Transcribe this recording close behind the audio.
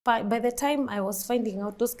By the time I was finding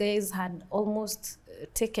out, those guys had almost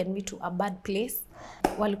taken me to a bad place.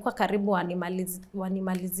 Walikuwa karibu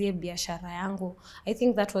wanimalizie biashara yangu. I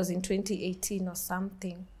think that was in 2018 or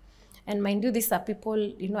something. And mind you, these are people,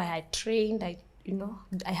 you know, I had trained, I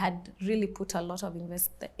had really put a lot of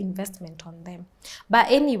investment on them. But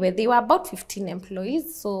anyway, they were about 15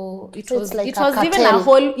 employees, so it was like it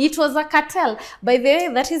was a cartel. By the way,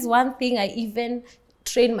 that is one thing I even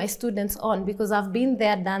train my students on, because I've been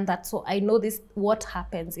there, done that, so I know what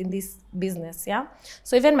happens in this business. Yeah,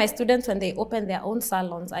 so even my students, when they open their own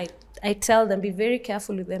salons, I tell them, be very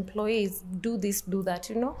careful with employees, do this, do that,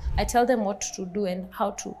 you know. I tell them what to do and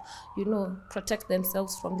how to, you know, protect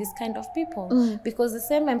themselves from this kind of people. Because the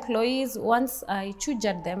same employees, once I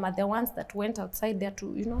chujad them, are the ones that went outside there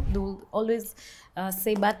to, you know, they will always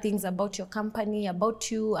say bad things about your company, about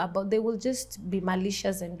you, they will just be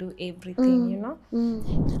malicious and do everything, you know.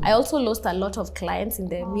 I also lost a lot of clients in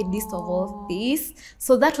the midst of all this.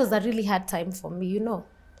 So that was a really hard time for me, you know.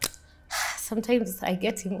 Sometimes I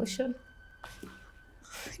get emotional.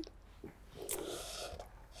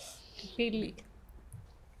 Really.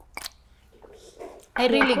 I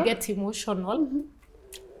really get emotional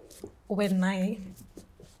when I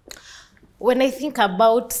think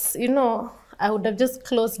about, you know, I would have just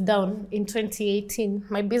closed down in 2018.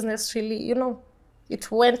 My business really, you know,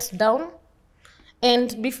 it went down.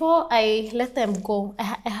 And before I let them go,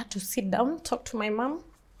 I had to sit down, talk to my mom.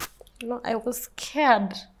 You know, I was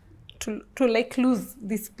scared to like lose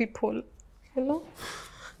these people, you know.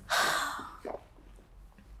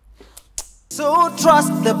 So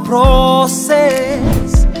trust the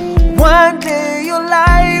process. One day your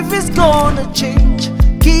life is gonna change.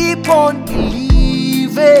 Keep on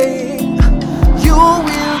believing. You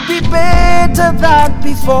will be better than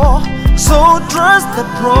before. So trust the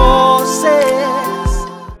process.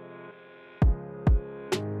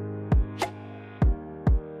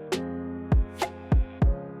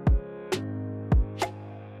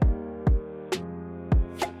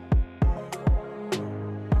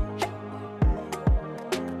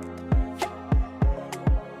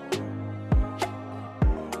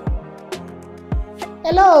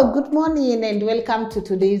 Hello, good morning and welcome to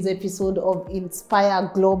today's episode of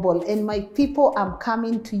Inspire Global. And my people, I'm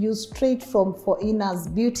coming to you straight from Phoina's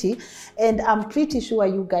Beauty, and I'm pretty sure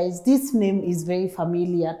you guys, this name is very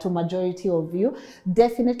familiar to majority of you.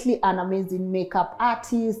 Definitely an amazing makeup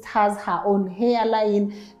artist, has her own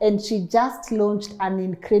hairline, and she just launched an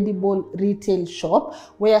incredible retail shop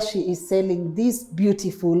where she is selling these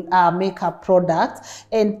beautiful makeup products.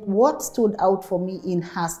 And what stood out for me in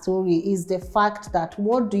her story is the fact that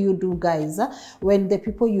what do you do, guys, when the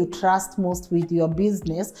people you trust most with your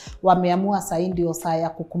business wameamua saa ndio saa ya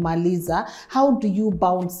kukumaliza? How do you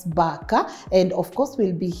bounce back? And of course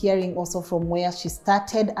we'll be hearing also from where she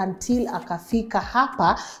started until akafika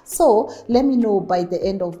hapa. So let me know by the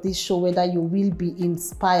end of this show whether you will be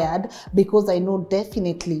inspired, because I know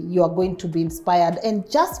definitely you are going to be inspired. And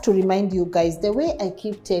just to remind you guys, the way I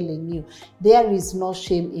keep telling you, there is no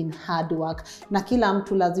shame in hard work. Na kila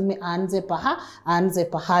mtu lazime aanze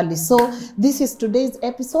pahali. So this is today's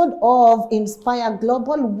episode of Inspire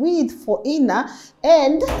Global with Phoina,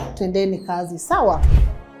 and twendeni kazi, sawa?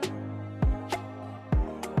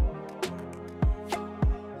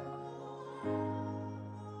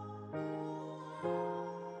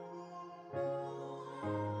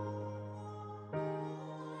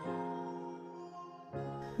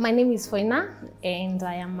 My name is Phoina, and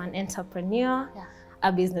I am an entrepreneur,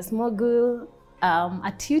 a business mogul,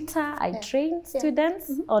 a tutor. I train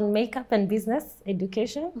students on makeup and business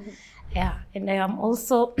education. Yeah, and I am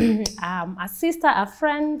also a sister, a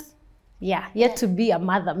friend. Yeah, yet to be a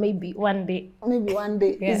mother, maybe one day. Maybe one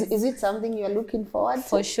day. Yes. Is it something you're looking forward to?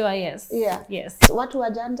 For sure, yes. Yeah. Yes. Watu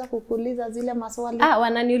wajaanza kukuuliza zile maswali?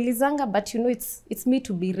 Wananiulizanga, but you know, it's me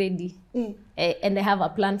to be ready. And I have a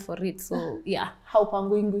plan for it, so yeah.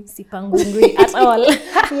 Haupangwingwi? Sipangwingwi at all.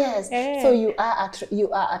 Yes. So you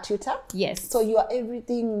are a tutor? Yes. So you are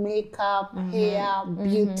everything, makeup, hair,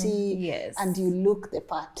 beauty, yes, and you look the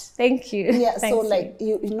part. Thank you. Yeah. Thank so like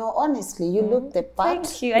you know, honestly, you look the part.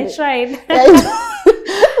 Thank you. I tried.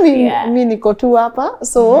 Me niko tu hapa.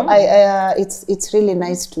 So it's really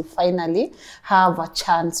nice to finally have a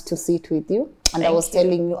chance to sit with you. And I was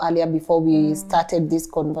telling you earlier before we started this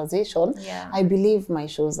conversation, I believe my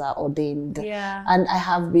shows are ordained. Yeah. And I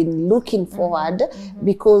have been looking forward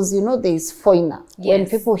because, you know, there is Phoina. Yes. When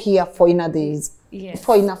people hear Phoina, there is Yes.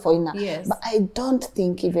 Phoina. Yes. But I don't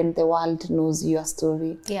think even the world knows your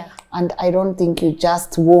story. Yeah. And I don't think you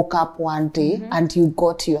just woke up one day and you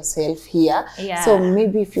got yourself here. Yeah. So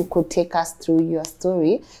maybe if you could take us through your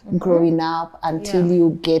story, growing up until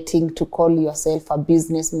you getting to call yourself a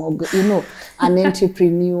business mogul, you know, an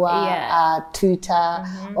entrepreneur, Twitter,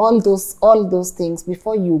 all those things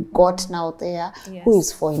before you got now there. Yes. Who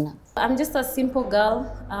is Phoina? I'm just a simple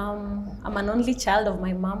girl. I'm an only child of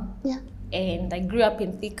my mom. Yeah. And I grew up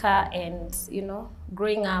in Thika, and you know,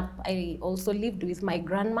 growing up, I also lived with my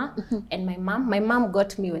grandma and my mom. My mom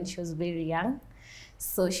got me when she was very young,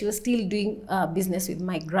 so she was still doing business with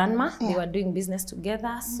my grandma. They were doing business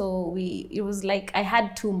together, so it was like I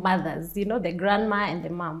had two mothers, you know, the grandma and the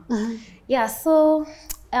mom. Yeah, so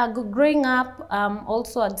growing up,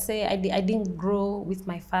 also I'd say I didn't grow with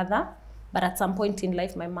my father, but at some point in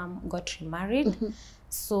life, my mom got remarried.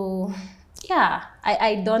 So yeah,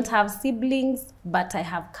 I don't have siblings, but I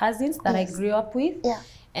have cousins that I grew up with. Yeah.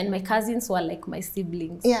 And my cousins were like my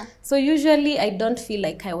siblings. Yeah. So usually I don't feel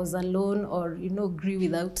like I was alone or, you know, grew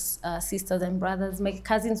without sisters and brothers. My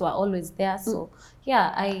cousins were always there. So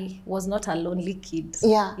yeah, I was not a lonely kid.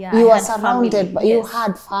 Yeah, yeah, you were surrounded, but you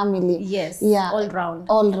had family. Yes, yeah, all round.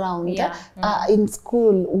 All round. Yeah. In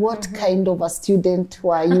school, what kind of a student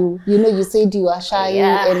were you? You know, you said you were shy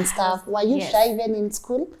and stuff. Were you shy even in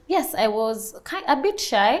school? Yes, I was a bit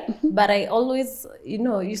shy, but I always, you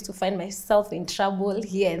know, used to find myself in trouble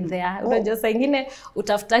here and there. Unajua saa ingine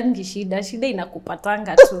utafutangi shida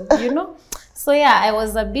inakupatanga tu, you know? So yeah, I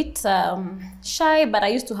was a bit shy, but I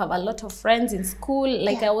used to have a lot of friends in school.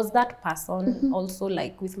 Like I was that person also,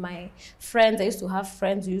 like with my friends. I used to have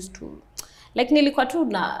friends who used to, like nilikuwa tu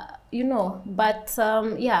na, you know, but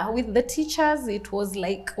yeah, with the teachers, it was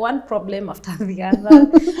like one problem after the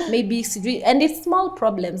other. Maybe, and it's small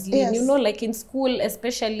problems, Lynn, you know, like in school,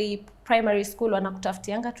 especially primary school,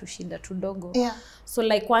 wanakutafutianga tushida tudogo. Yeah. So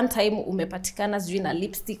like one time umepatikana sijui na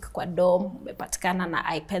lipstick kwa dom, umepatikana na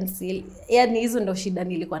eye pencil. Yani hizo ndo shida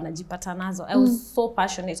nilikuwa najipata nazo. I was so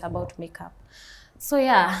passionate about makeup. So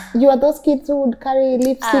yeah. You are those kids who would carry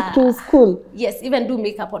lipstick to school? Yes, even do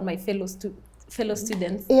makeup on my fellow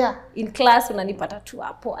students. Yeah. In class unanipata tu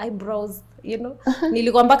hapo eyebrows, you know.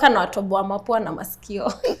 Nilikuwa mpaka na watoboa mapua na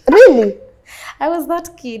masikio. Really? I was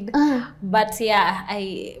that kid. But yeah,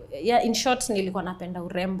 in short, nilikuwa napenda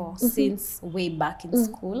urembo since way back in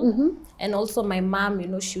school. And also my mom, you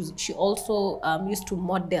know, she also used to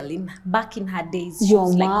model back in her days. She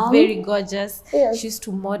was like very gorgeous. Yes. She used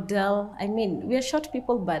to model. I mean, we are short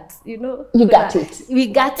people, but you know, you got it. We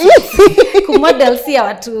got it. Kumodel si ya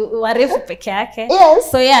watu warefu peke yake.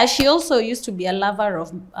 Yes. So yeah, she also used to be a lover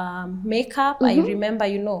of makeup. I remember,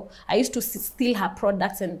 you know, I used to steal her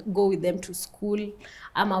products and go with them to school.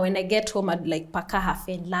 When I get home, I'd like paka her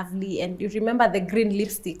Fair and Lovely, and you remember the green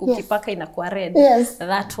lipstick, ukipaka inakuwa red. Yes.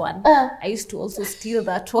 That one. I used to also steal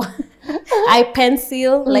that one. Eye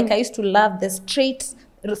pencil, like I used to love the straight,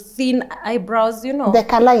 thin eyebrows, you know. The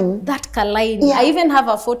K-line. That K-line. Yeah. I even have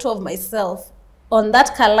a photo of myself on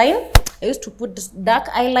that K-line. I used to put dark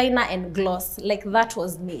eyeliner and gloss. Like that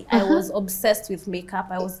was me. I was obsessed with makeup.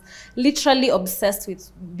 I was literally obsessed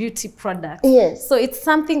with beauty products. Yes. So it's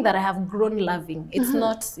something that I have grown loving. It's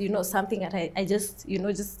not, you know, something that I just, you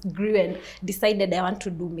know, just grew and decided I want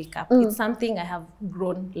to do makeup. It's something I have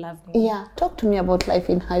grown loving. Yeah. Talk to me about life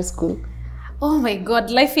in high school. Oh my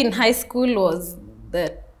God. Life in high school was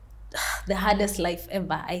the hardest life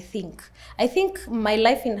ever, I think. I think my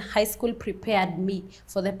life in high school prepared me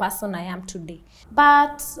for the person I am today.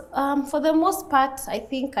 But for the most part, I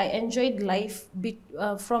think I enjoyed life.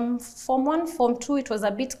 From Form 1, Form 2, it was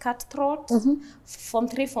a bit cutthroat. Form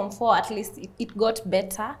 3, Form 4, at least it got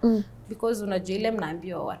better. Because unajua ile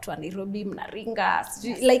mnaambiwa watu wa Nairobi mnaringa.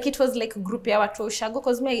 Like it was like a group ya watu wa Ushago.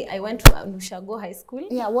 Because I went to Ushago High School.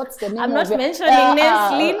 Yeah, what's the name? I'm not mentioning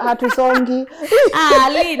names, Lynn. Hatusongi.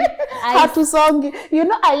 Lynn. Hatusongi. You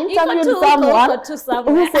know, I interviewed someone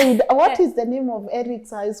who said, what is the name of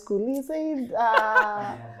Eric's high school? He said,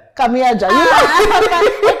 Kamiaja.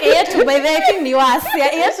 Okay, yetu by the way, I think ni wasi.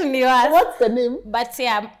 Yetu ni wasi. What's the name? But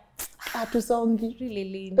yeah, hatusongi. Really,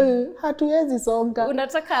 Lynn. Hatuwezi songa.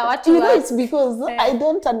 Unataka watu you know, it's because I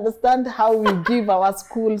don't understand how we give our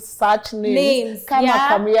schools such names. Kama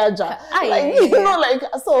Kamiaja. Like, you know, like,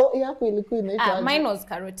 so, yako ilikuwa inaitwa. Mine was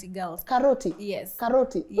Karoti Girls. Karoti? Yes.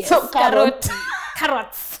 Karoti? Yes. So, Karoti.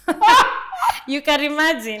 Carrots. You can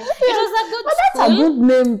imagine. It was a good school. That's a good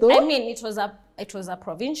name, though. I mean, it it was a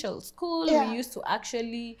provincial school. Yeah. We used to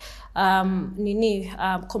actually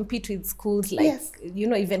compete with schools like, Yes. you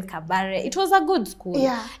know, even Kabare. It was a good school.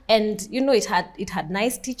 Yeah. And, you know, it had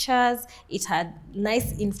nice teachers. It had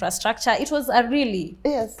nice infrastructure. It was a really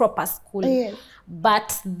Yes. proper school. Yes.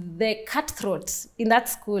 But the cutthroat in that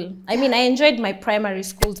school, I mean, I enjoyed my primary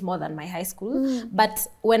schools more than my high school. But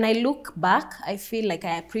when I look back, I feel like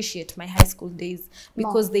I appreciate my high school days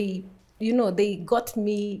because they, you know, they got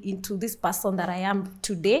me into this person that I am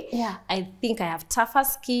today. Yeah. I think I have tougher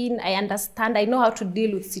skin. I understand. I know how to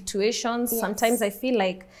deal with situations. Yes. Sometimes I feel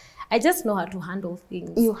like I just know how to handle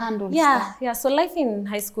things. You handle Yeah, stuff. yeah. So life in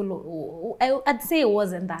high school, I'd say it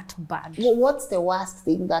wasn't that bad. What's the worst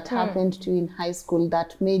thing that happened to you in high school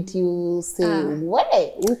that made you say,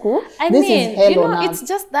 "Way, Uku, this is hell you know, on it's earth"?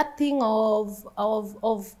 just that thing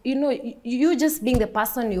of you know, you just being the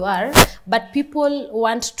person you are, but people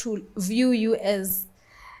want to view you as,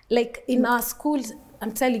 like in our schools,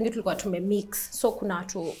 I'm telling you, tulikuwa tumemix. So kuna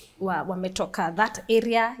watu wametoka that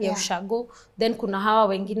area ya Ushago, then kuna hawa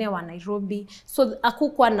wengine wa Nairobi. So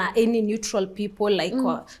hakukuwa na any neutral people like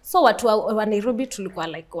so watu wa Nairobi tulikuwa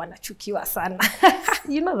like wanachukiwa sana.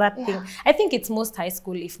 You know that thing. I think it's most high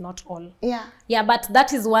school, if not all. Yeah. Yeah, but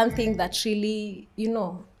that is one thing that really, you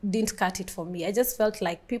know, didn't cut it for me. I just felt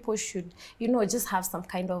like people should, you know, just have some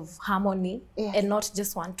kind of harmony and not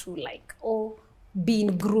just want to like, be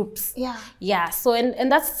in groups. Yeah. Yeah. So,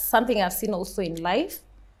 and that's something I've seen also in life,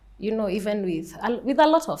 you know, even with a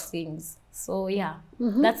lot of things. So yeah,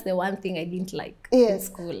 that's the one thing I didn't like in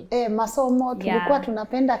school. Masomo, tulikuwa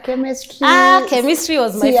tunapenda chemistry. Chemistry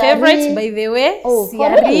was my CRE. favorite, by the way. Oh,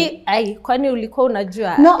 CRE, kwani ulikuwa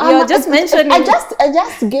unajua? No, You're just mentioning. I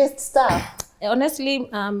just guessed stuff. Honestly,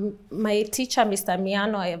 my teacher, Mr.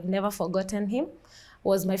 Miano, I have never forgotten him,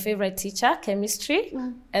 was my favorite teacher, chemistry.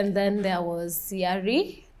 And then there was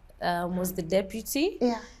CRE, was the deputy.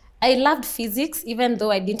 Yeah. I loved physics, even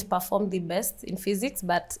though I didn't perform the best in physics,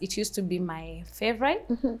 but it used to be my favorite.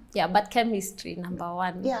 Yeah, but chemistry, number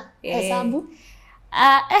one. Yeah. Hesabu?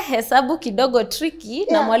 Hesabu kidogo tricky,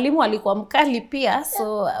 na mwalimu alikuwa mkali pia,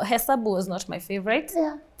 so hesabu was not my favorite.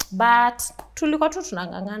 Yeah. But tulikuwa tu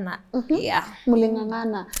tunangangana. Yeah.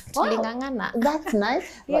 Mulingangana. Tulingangana. That's nice.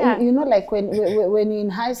 Yeah. You know, like when you're in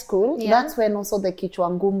high school, that's when also the kichwa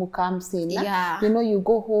ngumu comes in. Yeah. You know, you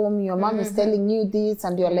go home, your mom is telling you this,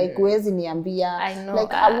 and you're like, "Where's niambia?" I know.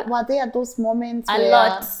 Like, were there those moments A where...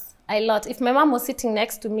 lot. If my mom was sitting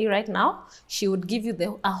next to me right now, she would give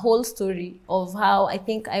you a whole story of how I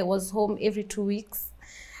think I was home every 2 weeks.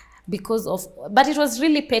 Because of, but it was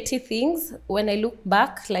really petty things when I look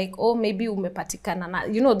back, like, oh, maybe umepatikana na,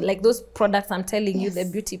 you know, like those products I'm telling you, the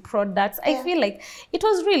beauty products. I feel like it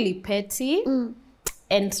was really petty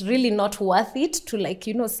and really not worth it to, like,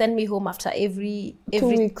 you know, send me home after every 2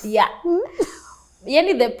 weeks. Yeah.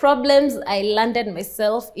 Yani the problems I landed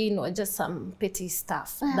myself in were just some petty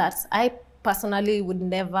stuff that I personally would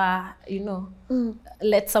never, you know,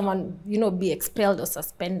 let someone, you know, be expelled or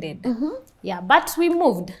suspended. Yeah, but we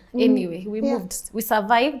moved anyway. We moved. We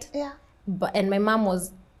survived. Yeah. And my mom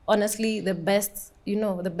was honestly the best, you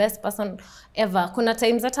know, the best person ever. Kuna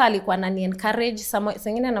times hata alikuwa anani encourage.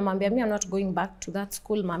 Sengine namwambia, I'm not going back to that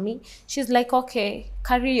school, mommy. She's like, okay,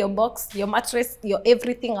 carry your box, your mattress, your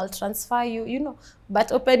everything, I'll transfer you, you know.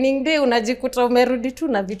 But opening day, unajikuta umerudi tu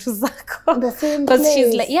na vitu zako. The same place.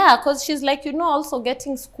 She's like, yeah, because she's like, you know, also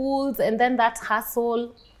getting schools and then that hassle.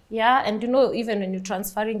 Yeah, and you know, even when you're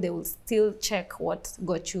transferring, they will still check what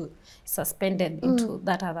got you suspended into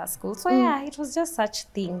that other school. So yeah, it was just such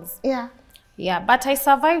things. Yeah. Yeah, but I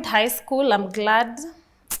survived high school, I'm glad.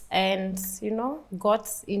 And, you know, got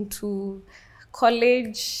into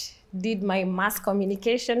college, did my mass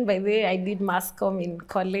communication. By the way, I did mass comm in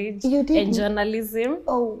college. You did? And journalism.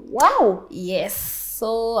 Oh, wow. Yes.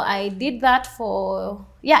 So I did that for,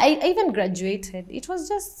 yeah, I even graduated. It was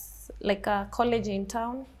just like a college in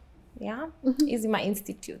town. Yeah, is my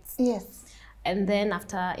institutes. Yes. And then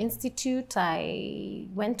after institute, I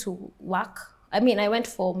went to work. I mean, I went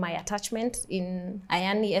for my attachment in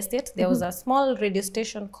Ayani Estate. There was a small radio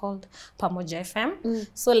station called Pamoja FM.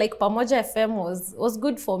 So like Pamoja FM was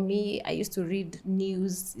good for me. I used to read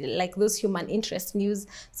news, like those human interest news.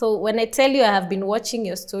 So when I tell you I have been watching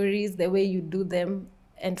your stories, the way you do them,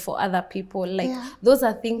 and for other people, like those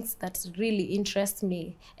are things that really interest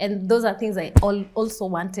me. And those are things I also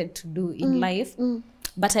wanted to do in life.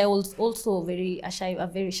 But I was also a very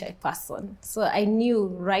shy person. So I knew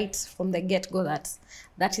right from the get-go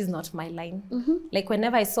that is not my line. Like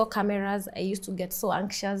whenever I saw cameras, I used to get so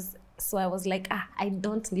anxious. So I was like, I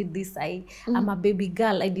don't need this. I'm a baby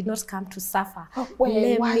girl. I did not come to suffer.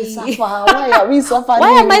 Why suffer? Why are we suffering?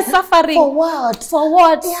 Why am I suffering? For what? For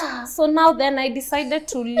what? Yeah. So now then I decided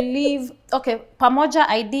to leave. Okay, pamoja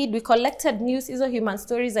I did. We collected news. These are human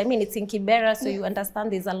stories. I mean, it's in Kibera, so you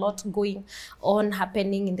understand there's a lot going on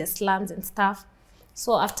happening in the slums and stuff.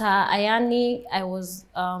 So after Ayani, I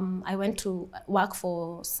went to work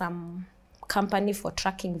for some company for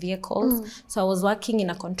tracking vehicles. So I was working in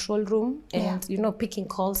a control room and, you know, picking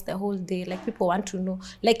calls the whole day. Like, people want to know.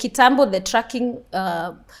 Like, Kitambo, the tracking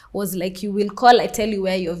was like, you will call, I tell you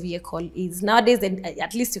where your vehicle is. Nowadays,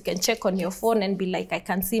 at least you can check on your phone and be like, I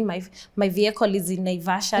can see my vehicle is in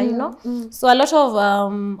Naivasha, you know. So a lot of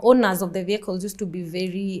owners of the vehicles used to be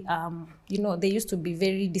very, you know, they used to be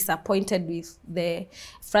very disappointed with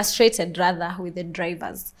frustrated rather with the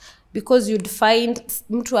drivers. Because you'd find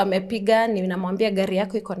mtu amepiga ni namwambia gari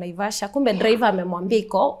yako iko Naivasha, kumbe driver amemwambia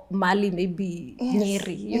iko mali maybe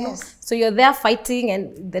Nyeri, you know. So you're there fighting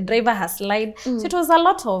and the driver has lied. So it was a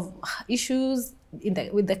lot of issues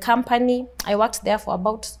with the company. I worked there for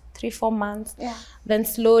about 3-4 months. Then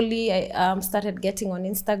slowly I started getting on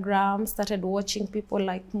Instagram, started watching people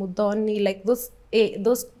like Mudhoni, like those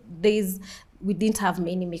days we didn't have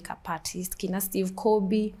many makeup artists, Kina Steve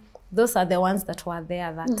Kobe. Those are the ones that were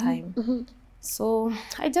there that time. So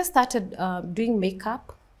I just started doing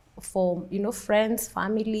makeup for, you know, friends,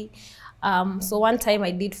 family. So one time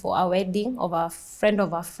I did for a wedding of a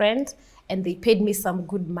friend, and they paid me some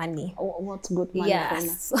good money. What's good money?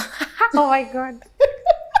 Yes. Oh my God.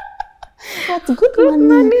 What's good Good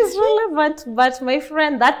money? money is relevant, but my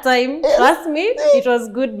friend that time, trust me, it was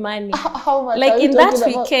good money. How much? Like in that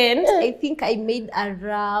weekend, I think I made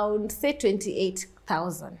around, say,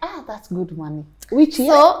 28,000. That's good money. Which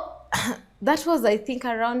year? So that was, I think,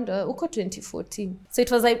 around 2014. So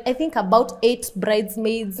it was, I think, about 8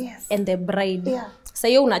 bridesmaids and the bride. So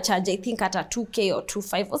you una charge, I think, at a 2K or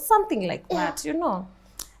 2.5 or something like that, you know.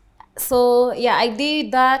 So yeah, I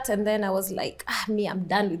did that, and then I was like, I'm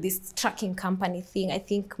done with this tracking company thing. I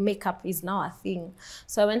think makeup is now a thing.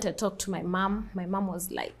 So I went and talked to my mom. My mom was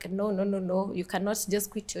like, no, you cannot just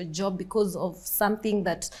quit your job because of something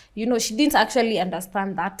that, you know, she didn't actually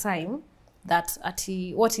understand that time. That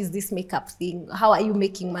what is this makeup thing? How are you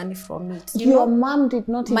making money from it? Your mom did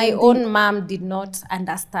not. My own mom did not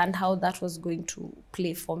understand how that was going to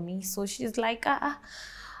play for me. So she's like,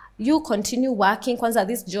 you continue working. Kwanza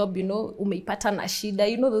this job, you know, umeipata na shida.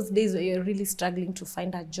 You know those days where you're really struggling to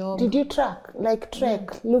find a job. Did you trek,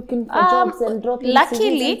 looking for jobs and dropping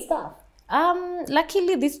CVs and stuff?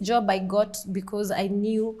 Luckily, this job I got because I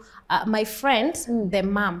knew my friend, the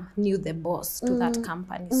mom, knew the boss to that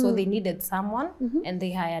company. So they needed someone and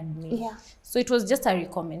they hired me. So it was just a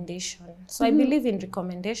recommendation. So I believe in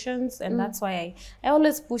recommendations, and that's why I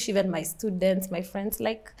always push even my students, my friends,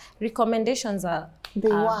 like recommendations are... They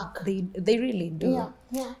work. They really do.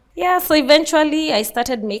 Yeah, so eventually I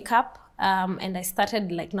started makeup. And I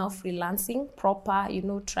started like now freelancing proper, you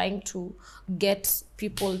know, trying to get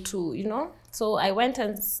people to, you know. So I went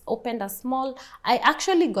and opened I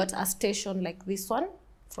actually got a station like this one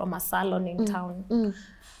from a salon in town.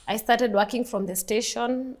 I started working from the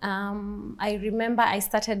station. I remember I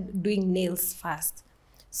started doing nails first.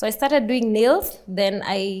 So I started doing nails, then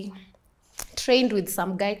I trained with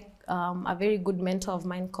some guy, a very good mentor of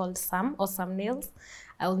mine called Sam Nails.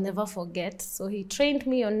 I'll never forget. So he trained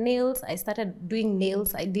me on nails. I started doing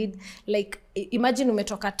nails. I did, like, imagine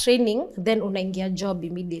umetoka training, then unaingia job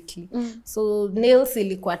immediately. So nails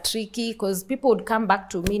ilikuwa tricky because people would come back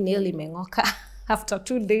to me, nail imengoka after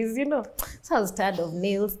 2 days, you know. So I was tired of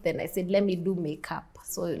nails. Then I said, let me do makeup.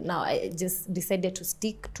 So now I just decided to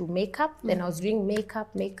stick to makeup. Then I was doing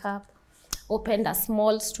makeup. Opened a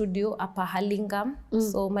small studio up at Hurlingham.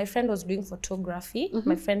 So my friend was doing photography.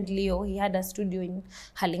 My friend Leo, he had a studio in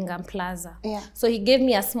Hurlingham Plaza. So he gave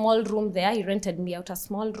me a small room there. He rented me out a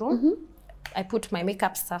small room. I put my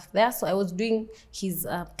makeup stuff there. So I was doing his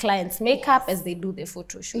clients' makeup as they do the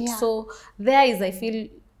photo shoot. So there is, I feel,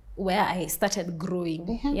 where I started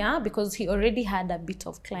growing, because he already had a bit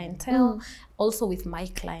of clientele. Also with my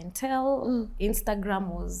clientele, Instagram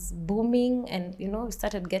was booming, and you know, we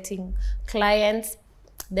started getting clients.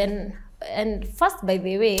 Then, and first, by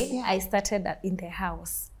the way, I started in the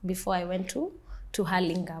house before I went to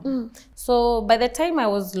Hurlingham. So by the time I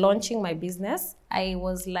was launching my business, I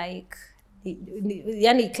was like,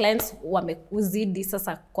 yani clients wamezidi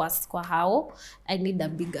sasa kwa hao, I need a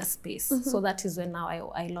bigger space. So that is when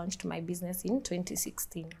now I launched my business in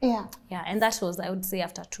 2016. Yeah. Yeah, and that was, I would say,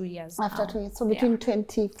 after 2 years. After now. 2 years. So between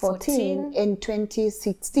 2014 14. and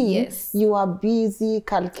 2016, Yes. you are busy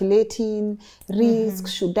calculating risk.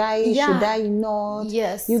 Should I not?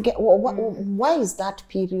 Yes. You get why is that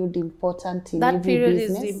period important in That every period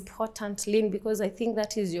business? is important, Lynn, because I think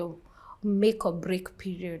that is your make or break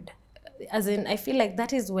period. As in, I feel like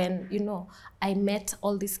that is when, you know, I met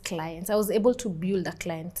all these clients. I was able to build a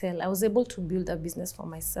clientele. I was able to build a business for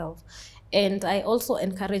myself. And I also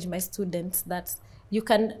encourage my students that you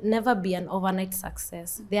can never be an overnight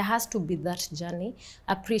success. There has to be that journey.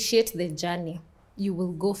 Appreciate the journey. You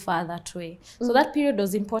will go far that way. So that period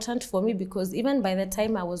was important for me because even by the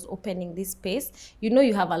time I was opening this space, you know,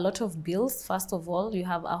 you have a lot of bills. First of all, you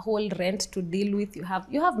have a whole rent to deal with. You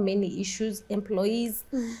have many issues, employees.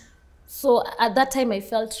 So at that time, I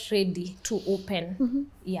felt ready to open.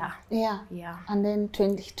 Yeah. And then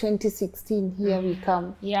 2016, here we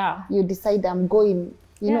come. Yeah. You decide I'm going,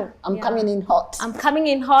 you know, I'm coming in hot. I'm coming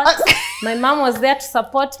in hot. My mom was there to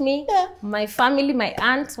support me. My family, my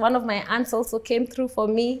aunt, one of my aunts also came through for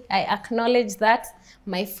me. I acknowledge that.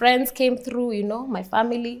 My friends came through, you know, my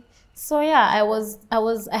family. So yeah,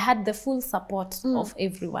 I had the full support of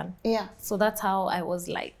everyone. Yeah. So that's how I was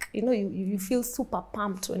like, you know, you feel super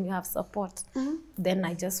pumped when you have support. Then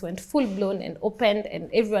I just went full blown and opened, and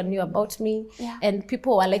everyone knew about me. Yeah. And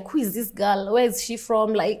people were like, who is this girl? Where is she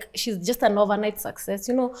from? Like, she's just an overnight success.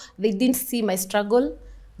 You know, they didn't see my struggle,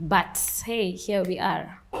 but hey, here we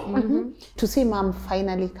are. To see mom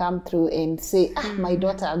finally come through and say, my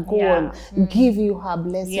daughter, go Yeah. on, give you her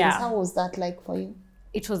blessings. Yeah. How was that like for you?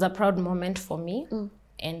 It was a proud moment for me.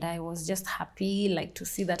 And I was just happy, like, to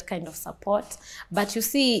see that kind of support. But you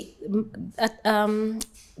see,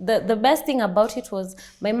 the best thing about it was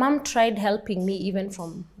my mom tried helping me even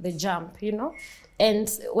from the jump, you know.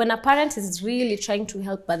 And when a parent is really trying to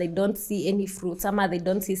help, but they don't see any fruits, they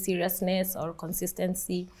don't see seriousness or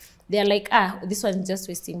consistency, they're like, this one's just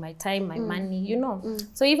wasting my time, my money, you know.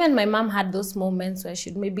 So even my mom had those moments where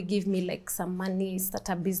she'd maybe give me like some money, start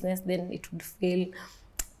a business, then it would fail.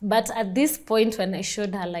 But at this point when I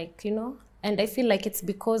showed her, like, you know, and I feel like it's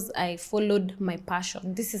because I followed my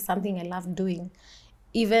passion. This is something I love doing.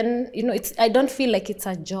 Even, you know, I don't feel like it's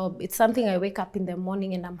a job. It's something I wake up in the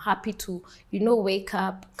morning and I'm happy to, you know, wake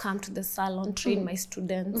up, come to the salon, train my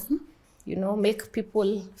students, you know, make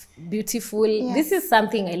people beautiful. Yes. This is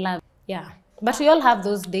something I love. Yeah. But we all have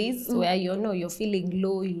those days where, you know, you're feeling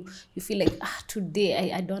low. You feel like,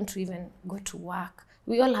 today I don't even go to work.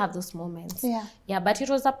 We all have those moments. Yeah. Yeah, but it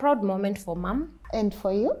was a proud moment for mom. And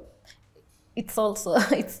for you? It's also,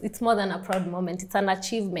 it's more than a proud moment. It's an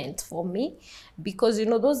achievement for me because, you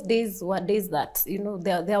know, those days were days that, you know,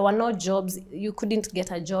 there were no jobs. You couldn't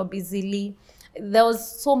get a job easily. There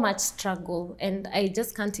was so much struggle, and I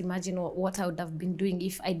just can't imagine what I would have been doing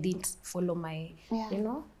if I didn't follow my, you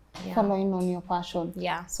know. Yeah. Following on your passion.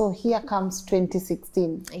 Yeah. So here comes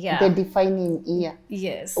 2016, Yeah. the defining year.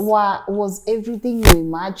 Yes. Was everything you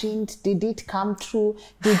imagined? Did it come true?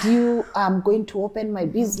 Did you, I'm going to open my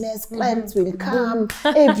business, clients will come,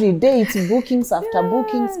 every day it's bookings after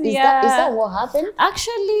bookings. Is that what happened?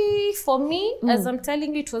 Actually, for me, as I'm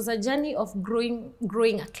telling you, it was a journey of growing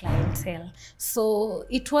a clientele. So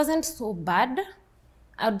it wasn't so bad.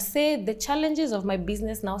 I would say the challenges of my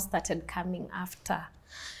business now started coming after.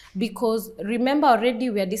 Because remember, already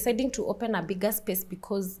we are deciding to open a bigger space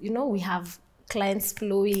because, you know, we have clients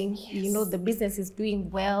flowing, you know, the business is doing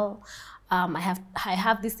well. I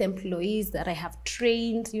have these employees that I have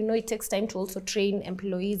trained. You know, it takes time to also train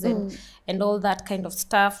employees and all that kind of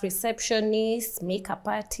stuff, receptionists, makeup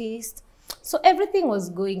artists. So everything was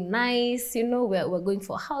going nice, you know, we're going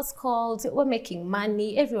for house calls, we're making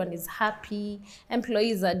money, everyone is happy,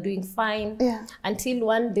 employees are doing fine. Yeah. Until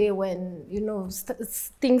one day when, you know,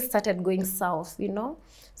 things started going south, you know.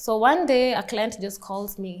 So one day a client just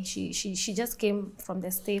calls me. She just came from the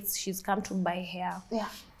States. She's come to buy hair. Yeah.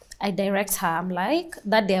 I direct her. I'm like,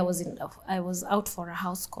 that day I was out for a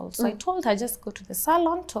house call. So I told her, just go to the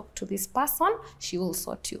salon, talk to this person, she will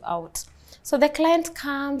sort you out. So the client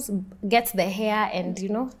comes, gets the hair and, you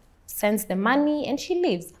know, sends the money and she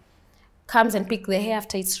leaves. Comes and picks the hair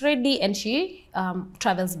after it's ready and she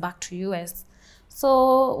travels back to US.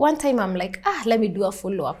 So one time I'm like, let me do a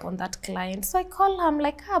follow-up on that client. So I call her, I'm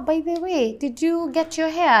like, by the way, did you get your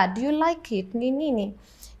hair? Do you like it? Nini?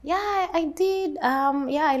 Yeah, I did.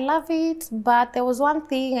 Yeah, I love it. But there was one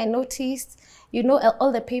thing I noticed, you know,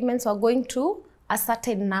 all the payments were going to a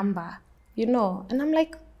certain number, you know. And I'm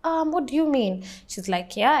like, what do you mean? She's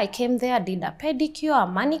like, yeah, I came there, did a pedicure, a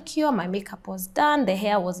manicure, my makeup was done, the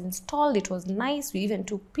hair was installed, it was nice, we even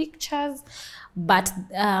took pictures. But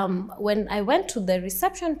when I went to the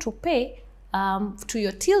reception to pay, to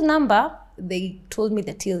your till number, they told me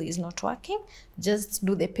the till is not working. Just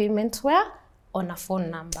do the payment where? On a phone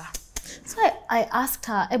number. So I asked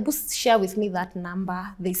her, share with me that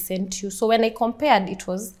number they sent you. So when I compared, it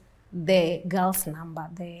was the girl's number,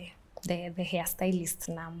 the hairstylist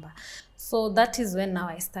number. So that is when now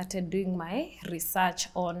I started doing my research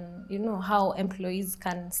on, you know, how employees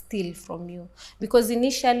can steal from you. Because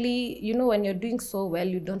initially, you know, when you're doing so well,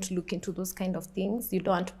 you don't look into those kind of things. You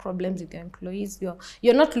don't want problems with your employees.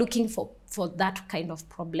 You're not looking for that kind of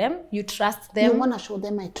problem. You trust them. You want to show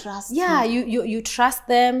them I trust. Yeah, you trust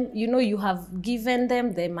them. You know, you have given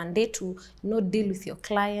them the mandate to, you know, deal with your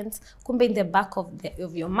clients. Kumbe in the back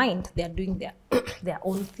of your mind, they are doing their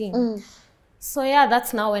own thing. So yeah,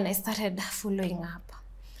 that's now when I started following up.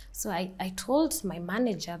 So I told my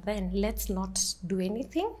manager then, let's not do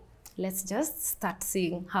anything. Let's just start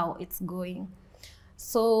seeing how it's going.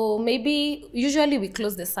 So maybe, usually we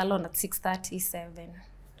close the salon at 6:30, 7.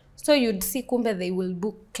 So you'd see kumbe they will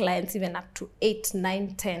book clients even up to 8,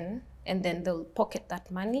 9, 10, and then they'll pocket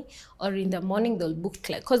that money. Or in the morning they'll book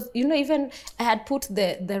clients. Because, you know, even I had put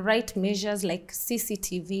the right measures like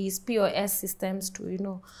CCTVs, POS systems to, you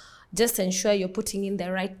know, just ensure you're putting in the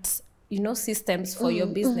right, you know, systems for your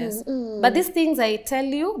business. But these things, I tell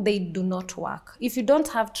you, they do not work. If you don't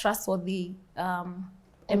have trustworthy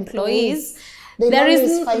employees, they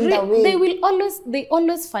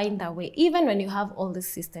always find a way, even when you have all these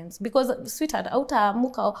systems. Because, sweetheart,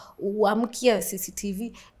 autaamuka uamkia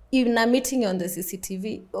CCTV, in a meeting on the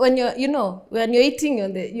CCTV, when you're, you know, when you're eating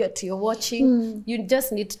on you're watching, you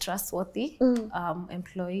just need trustworthy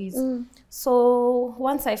employees. So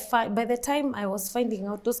once by the time I was finding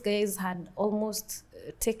out, those guys had almost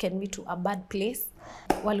taken me to a bad place.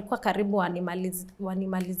 Walikuwa karibu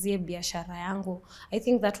wanimalizie biashara yangu. I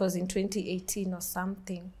think that was in 2018 or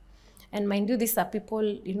something. And mind you, these are people,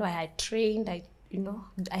 you know, I had trained, I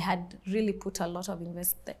had really put a lot of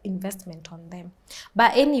investment on them.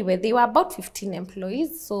 But anyway, they were about 15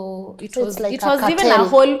 employees, so it was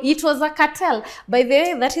a cartel. By the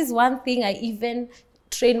way, that is one thing I even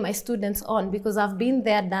train my students on, because I've been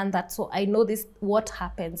there, done that, so I know what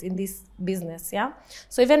happens in this business. Yeah,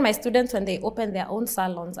 so even my students, when they open their own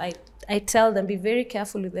salons, I tell them, be very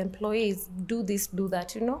careful with employees, do this, do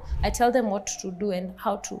that, you know. I tell them what to do and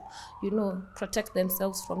how to, you know, protect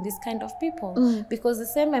themselves from this kind of people. Because the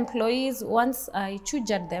same employees, once I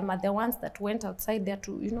chujad them, are the ones that went outside there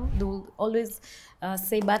to, you know, they will always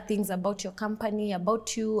say bad things about your company,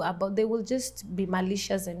 about you, they will just be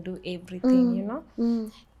malicious and do everything, you know.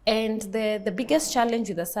 And the biggest challenge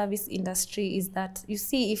with the service industry is that, you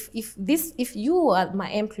see, if you are my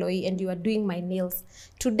employee and you are doing my nails,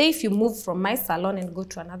 today if you move from my salon and go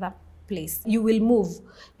to another place, you will move,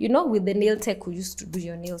 you know, with the nail tech who used to do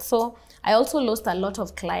your nails. So I also lost a lot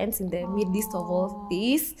of clients in the midst of all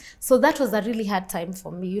this. So that was a really hard time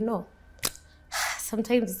for me, you know.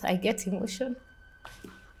 Sometimes I get emotional.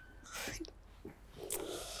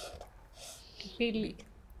 Really.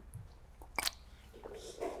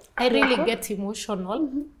 I really get emotional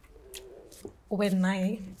when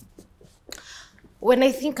I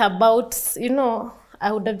think about, you know,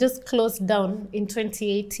 I would have just closed down in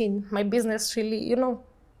 2018. My business really, you know,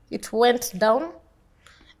 it went down.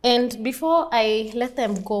 And before I let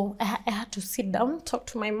them go, I had to sit down, talk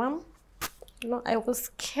to my mom. You know, I was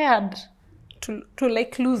scared to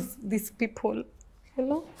like lose these people, you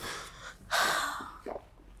know.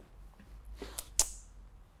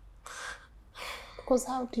 Because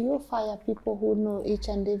how do you fire people who know each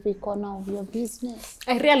and every corner of your business?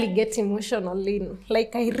 I really get emotional, Lynn.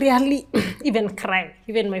 Like, I really even cry.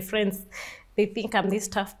 Even my friends, they think I'm this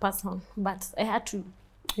tough person. But I had to,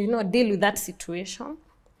 you know, deal with that situation.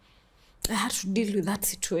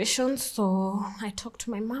 So I talked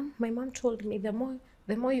to my mom. My mom told me, the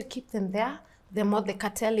more you keep them there, the more the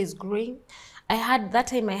cartel is growing. That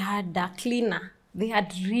time I had a cleaner. They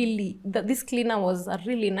had this cleaner was a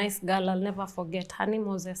really nice girl, I'll never forget. Her name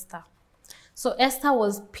was Esther. So Esther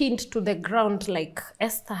was pinned to the ground like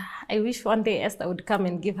Esther. I wish one day Esther would come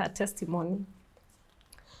and give her testimony.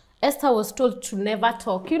 Esther was told to never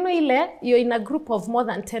talk. You know, you're in a group of more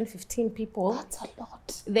than 10, 15 people. That's a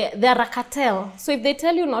lot. They're a cartel. So if they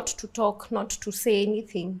tell you not to talk, not to say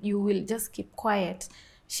anything, you will just keep quiet.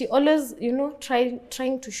 She always, you know,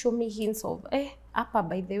 trying to show me hints of, Appa,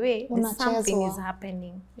 by the way, something is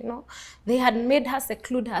happening, you know. They had made her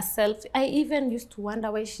seclude herself. I even used to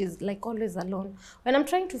wonder why she's like always alone. When I'm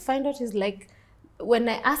trying to find out, it's like when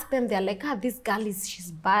I ask them, they're like, this girl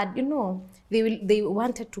she's bad, you know. They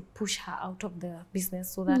wanted to push her out of the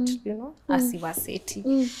business so that, you know,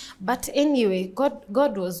 asiwaseti. But anyway,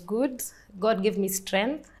 God was good. God gave me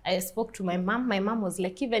strength. I spoke to my mom. My mom was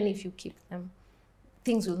like, even if you keep them,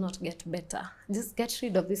 things will not get better. Just get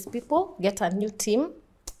rid of these people, get a new team,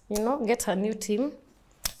 you know, get a new team.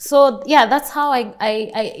 So yeah, that's how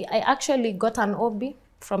I actually got an OB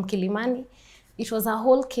from Kilimani. It was a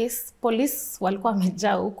whole case. Police walikuwa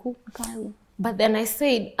wamejaa huku. But then I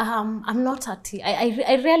said, I'm not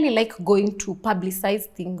I really like going to publicize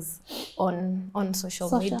things on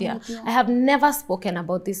social media. I have never spoken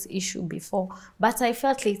about this issue before, but I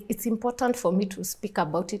felt like it's important for me to speak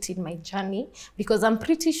about it in my journey, because I'm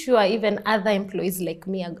pretty sure even other employees like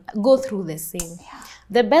me go through the same. Yeah.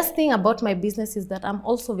 The best thing about my business is that I'm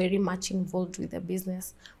also very much involved with the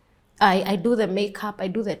business. I do the makeup, I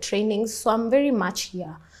do the trainings, so I'm very much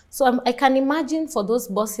here. So I can imagine for those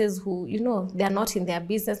bosses who, you know, they're not in their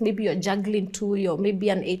business, maybe you're juggling two, you're maybe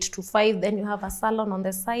an 8 to 5, then you have a salon on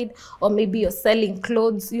the side, or maybe you're selling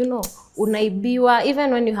clothes, you know, unaibiwa,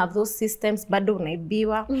 even when you have those systems, bado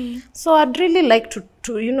unaibiwa. So I'd really like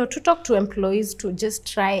to, you know, to talk to employees to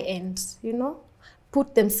just try and, you know,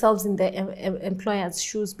 put themselves in the employer's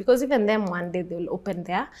shoes, because even them one day they will open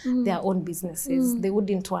their own businesses. They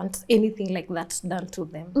wouldn't want anything like that done to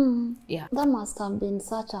them. Yeah, that must have been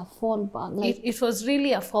such a fallback. Like it was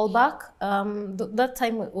really a fallback. That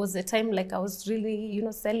time was the time like I was really, you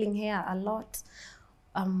know, selling hair a lot,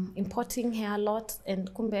 importing hair a lot, and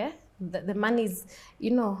kumbe the money is,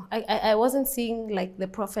 you know, I wasn't seeing like the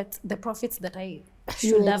profits that I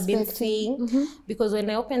should have been seeing, because when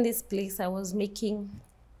I opened this place, I was making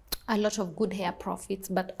a lot of good hair profits.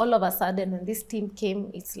 But all of a sudden, when this team came,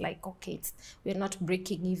 it's like, okay, we're not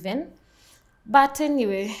breaking even. But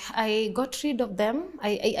anyway, I got rid of them.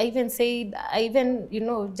 I even, you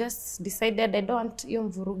know, just decided I don't want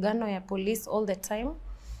yung mvurugano ya police all the time.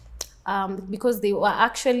 Because they were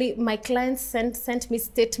actually, my clients sent me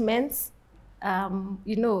statements.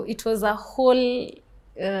 You know, it was a whole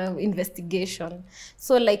investigation.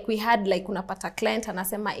 So like we had like unapata client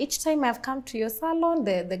anasema, each time I've come to your salon,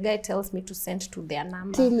 the guy tells me to send to their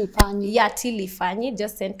number. Tilifanyi. Yeah, Tilifanyi,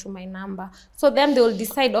 just send to my number. So then they will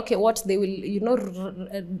decide, okay, what they will, you know,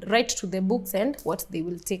 write to the books and what they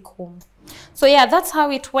will take home. So yeah, that's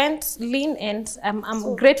how it went, Lynn, and I'm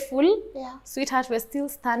so grateful. Yeah. Sweetheart, we're still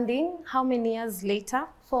standing. How many years later?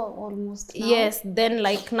 For almost now. Yes, then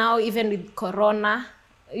like now, even with Corona,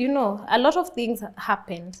 you know, a lot of things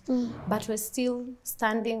happened, but we're still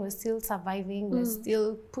standing, we're still surviving, we're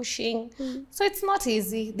still pushing. So it's not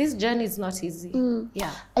easy. This journey is not easy. Yeah.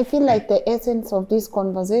 I feel like the essence of this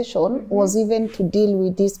conversation was even to deal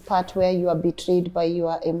with this part where you are betrayed by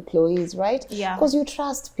your employees, right? Yeah. Because you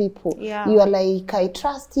trust people. Yeah. You are like, I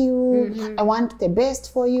trust you, I want the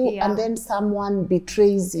best for you, and then someone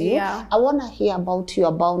betrays you. Yeah. I want to hear about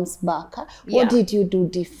your bounce back. What did you do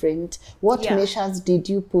different? What measures did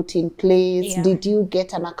you put in place? Did you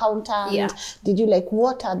get an accountant? Did you like,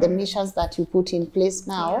 what are the measures that you put in place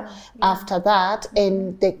now after that?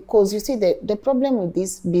 And because you see the problem with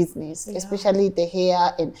this business, especially the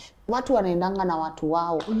hair, and watu wanaendanga na watu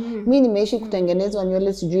wao. Mimi nimeishi kutengenezwa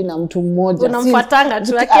nywele sijui na mtu mmoja. Unamfuatanga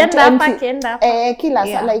tu akienda hapa akienda hapa.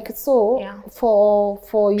 Kila like so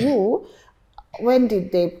for you, when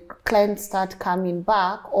did the clients start coming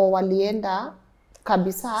back, or walienda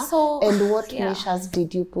kabisa? So, and what measures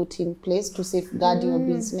did you put in place to safeguard your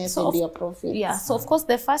business and your profits? Yeah, so of course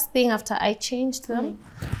the first thing after I changed them,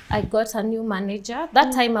 I got a new manager.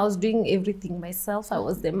 That time I was doing everything myself. I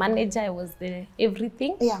was the manager, I was the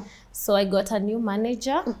everything. Yeah. So I got a new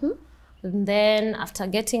manager. And then after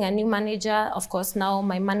getting a new manager, of course now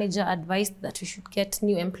my manager advised that we should get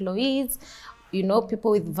new employees. You know,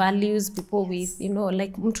 people with values, people with, you know,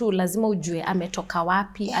 like mtu lazima ujue ametoka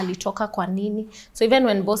wapi, alitoka kwa nini. So even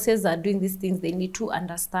when bosses are doing these things, they need to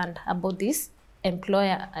understand about this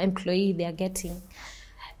employee they are getting.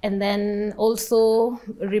 And then also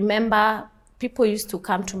remember, people used to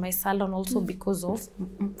come to my salon also because of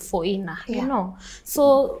Phoina, you know.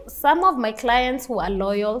 So some of my clients who are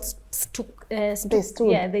loyal they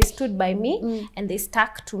stood by me and they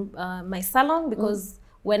stuck to my salon, because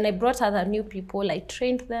when I brought other new people, I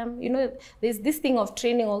trained them. You know, there's this thing of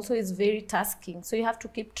training also is very tasking. So you have to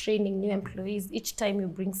keep training new employees each time you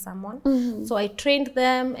bring someone. So I trained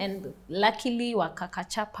them, and luckily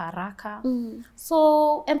wakakacha paraka.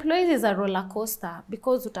 So employees is a roller coaster,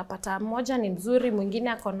 because utapata moja ni mzuri, mwingine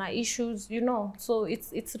akona issues, you know. So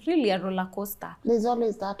it's really a roller coaster. There's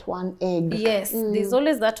always that one egg. Yes, there's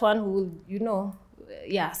always that one who will, you know,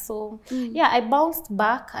 yeah, so yeah, I bounced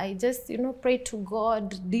back. I just, you know, prayed to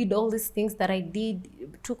God, did all these things that I did,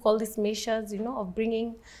 took all these measures, you know, of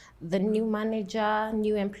bringing the new manager,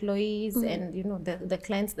 new employees, and, you know, the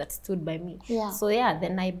clients that stood by me. Yeah. So yeah,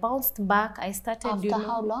 then I bounced back. I started, After you know,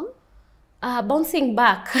 how long? Bouncing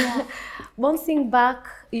back. Yeah. Bouncing back,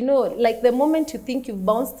 you know, like the moment you think you've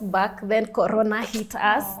bounced back, then Corona hit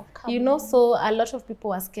us, you know, so a lot of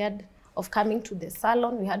people were scared of coming to the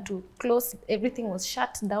salon. We had to close, everything was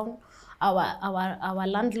shut down. Our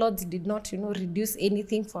landlords did not, you know, reduce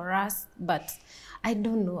anything for us. But I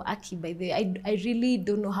don't know, Aki, by the way, I really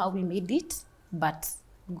don't know how we made it, but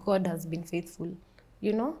God has been faithful.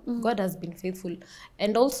 You know, God has been faithful.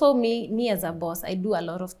 And also me as a boss, I do a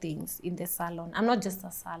lot of things in the salon. I'm not just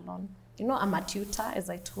a salon. You know, I'm a tutor, as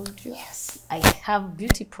I told you. Yes. I have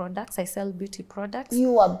beauty products. I sell beauty products.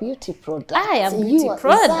 You are beauty products. I am beauty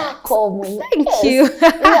products. Thank you.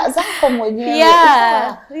 Yeah, zako mwenyewe.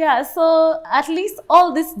 Yeah. So at least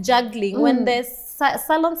all this juggling, when the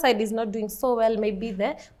salon side is not doing so well, maybe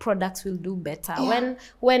the products will do better. Yeah.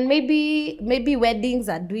 When maybe weddings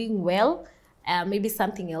are doing well, maybe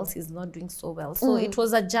something else is not doing so well. So it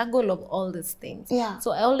was a juggle of all these things. Yeah.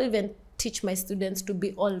 So I'll even teach my students to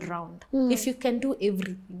be all round. If you can do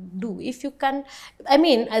everything, do. If you can, I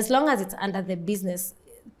mean, as long as it's under the business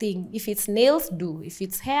thing. If it's nails, do. If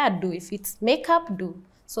it's hair, do. If it's makeup, do.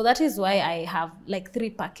 So that is why I have like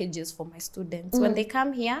 3 packages for my students. When they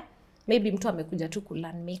come here, maybe mtu amekuja tu ku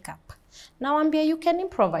learn makeup. Nawambia, you can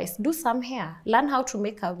improvise, do some hair, learn how to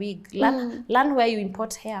make a wig, learn where you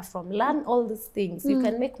import hair from, learn all these things. You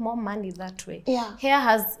can make more money that way. Yeah. Hair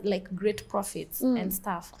has like great profits and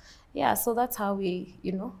stuff. Yeah, so that's how we,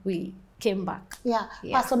 you know, we came back. Yeah.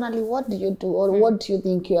 Personally, what do you do, or what do you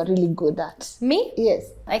think you are really good at? Me? Yes.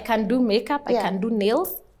 I can do makeup, I can do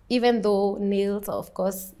nails, even though nails, of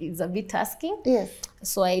course, is a bit tasking. Yes.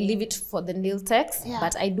 So I leave it for the nail techs, Yeah.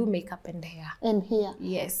 but I do makeup and hair. And hair.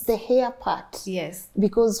 Yes. The hair part. Yes.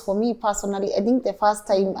 Because for me personally, I think the first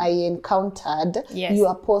time I encountered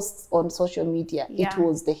your posts on social media, it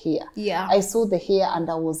was the hair. Yeah. I saw the hair and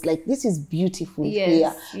I was like, this is beautiful hair.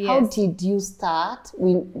 Yes. How did you start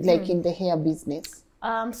in the hair business?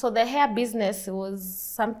 So the hair business was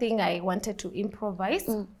something I wanted to improvise.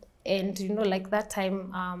 And, you know, like that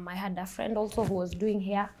time, I had a friend also who was doing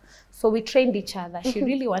hair. So we trained each other. She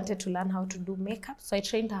really wanted to learn how to do makeup. So I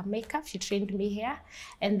trained her makeup. She trained me hair.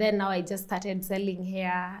 And then now I just started selling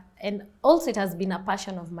hair. And also it has been a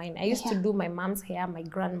passion of mine. I used to do my mom's hair, my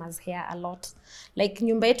grandma's hair a lot. Like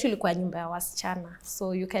nyumba yetu ilikuwa nyumba ya wasichana.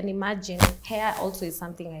 So you can imagine hair also is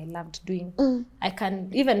something I loved doing. I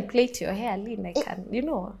can even plait your hair, Lynn. I can, you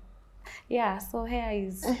know. Yeah, so hair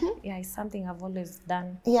is is something I've always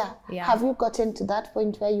done. Yeah. Yeah. Have you gotten to that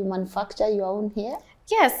point where you manufacture your own hair?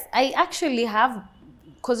 Yes, I actually have,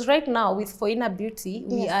 because right now with Phoina Beauty,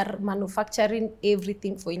 we are manufacturing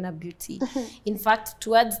everything Phoina Beauty. In fact,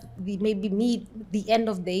 towards the end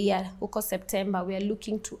of the year, September, we are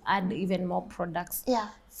looking to add even more products. Yeah.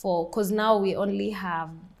 Because now we only have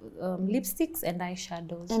lipsticks and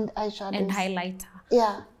eyeshadows. And eyeshadows. And highlighter.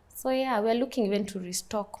 Yeah. So yeah, we're looking even to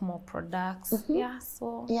restock more products. Yeah,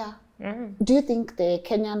 so. Yeah. Do you think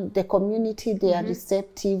the community, they are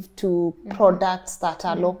receptive to products that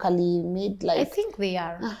are locally made? Like, I think they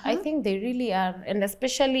are. I think they really are. And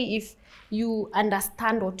especially if you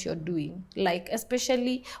understand what you're doing. Like,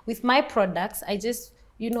 especially with my products, I just,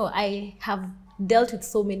 you know, I have dealt with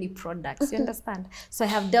so many products, you understand? So I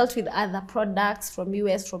have dealt with other products from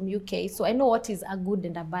US, from UK. So I know what is a good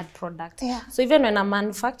and a bad product. Yeah. So even when I'm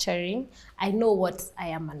manufacturing, I know what I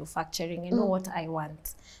am manufacturing. I know what I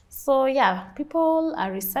want. So yeah, people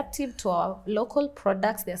are receptive to our local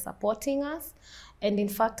products. They're supporting us. And in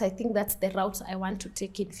fact, I think that's the route I want to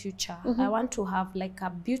take in future. I want to have like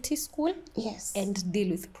a beauty school and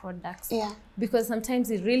deal with products. Yeah. Because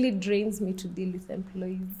sometimes it really drains me to deal with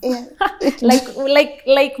employees. Yeah.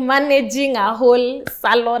 like managing a whole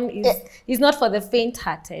salon is not for the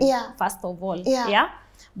faint-hearted, first of all. Yeah.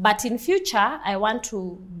 But in future, I want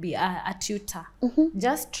to be a tutor.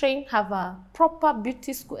 Just train, have a proper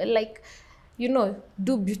beauty school, like, you know,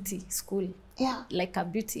 do beauty school. Yeah. Like a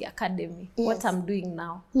beauty academy. What I'm doing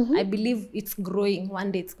now. I believe it's growing.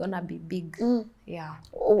 One day it's gonna be big. Yeah.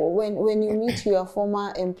 When you meet your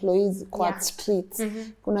former employees kwa streets,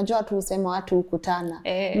 kunajua watu husema watu hukutana.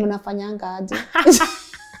 Mnafanyanga aje?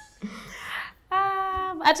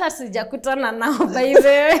 Hata sijakutana nao, by the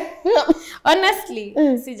way. Honestly,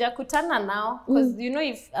 sijakutana nao. Because, you know,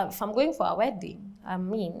 if I'm going for a wedding, I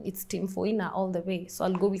mean, it's Team Phoina all the way. So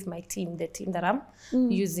I'll go with my team, the team that I'm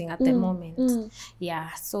using at the moment.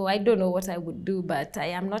 Yeah, so I don't know what I would do, but I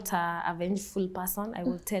am not a vengeful person. I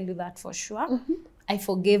will tell you that for sure. I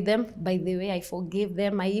forgave them. By the way, I forgave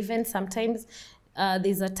them. I even sometimes,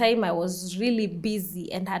 there's a time I was really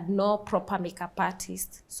busy and had no proper makeup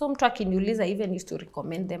artist. So mtu akiniuliza, I even used to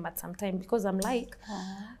recommend them at some time because I'm like,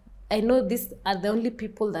 I know these are the only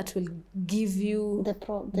people that will give you the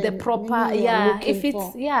proper,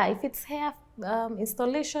 if it's hair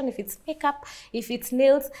installation, if it's makeup, if it's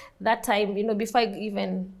nails, that time, you know, before I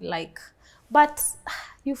even like, but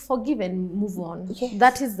you forgive and move on. Yes.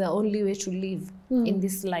 That is the only way to live in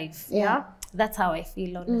this life. Yeah. That's how I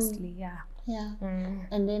feel, honestly. Yeah. Yeah.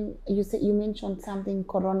 And then you mentioned something,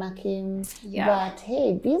 Corona came. But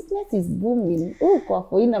hey, business is booming. Oh, kwa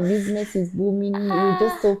Phoina, business is booming. You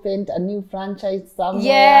just opened a new franchise somewhere.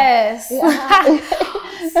 Yes.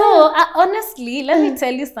 So honestly, let me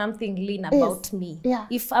tell you something, Lynn, about me.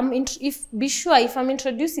 If I'm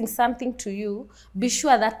introducing something to you, be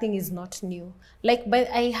sure that thing is not new. Like,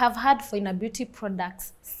 I have had Phoina beauty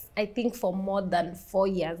products, I think, for more than 4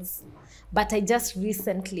 years. But I just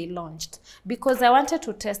recently launched because I wanted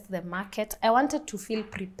to test the market. I wanted to feel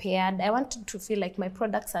prepared. I wanted to feel like my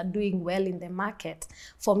products are doing well in the market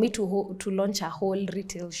for me to launch a whole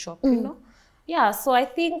retail shop, you know? Yeah, so I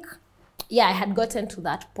think, I had gotten to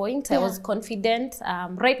that point. I was confident.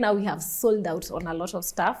 Right now we have sold out on a lot of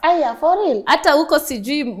stuff. For real? Ata uko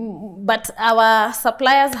sijui, but our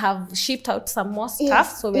suppliers have shipped out some more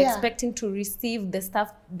stuff. So we're expecting to receive the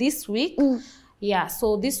stuff this week. Yeah,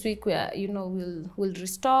 so this week we are, we'll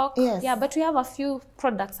restock. Yeah, but we have a few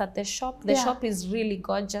products at the shop. The shop is really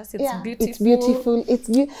gorgeous. It's beautiful. It's beautiful. It's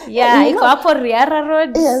yeah, iko hapo Riara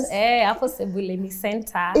Road. Hapo Sebuleni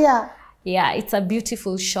Center. Yeah, it's a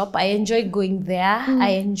beautiful shop. I enjoy going there. I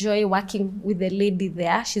enjoy working with the lady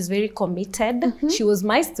there. She's very committed. She was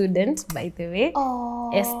my student, by the way.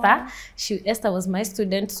 Esther. Esther was my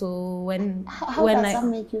student. So how does that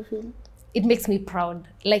make you feel? It makes me proud.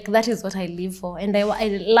 Like, that is what I live for. And I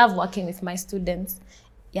love working with my students.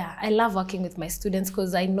 Yeah, I love working with my students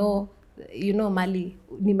because I know, Mali,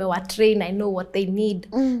 nimewa train, I know what they need.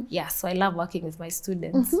 Yeah, so I love working with my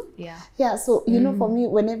students. Yeah, so, for me,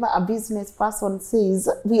 whenever a business person says,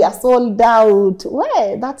 we are sold out,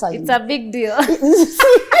 it's a big deal. It's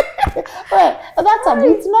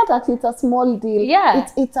not that it's a small deal. Yeah.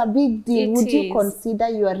 It's a big deal. Would you consider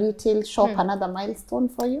your retail shop another milestone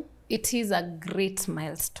for you? It is a great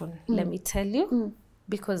milestone, let me tell you,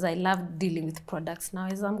 because I love dealing with products. Now,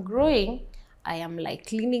 as I'm growing, I am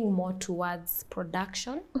like leaning more towards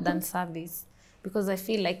production than service, because I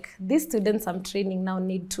feel like these students I'm training now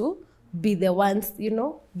need to be the ones,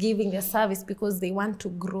 giving the service because they want to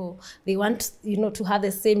grow. They want, to have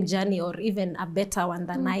the same journey or even a better one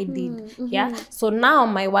than I did. Yeah. So now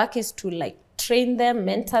my work is to like train them,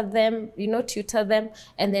 mentor them, tutor them,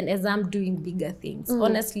 and then as I'm doing bigger things.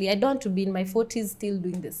 Honestly, I don't want to be in my 40s still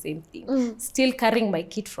doing the same thing, still carrying my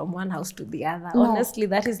kid from one house to the other. Honestly,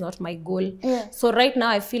 that is not my goal. So right now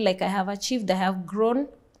I feel like I have achieved, I have grown.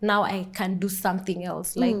 Now I can do something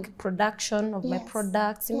else, like production of my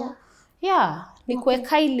products, nikuwe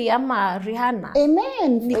Kylie ama Rihanna.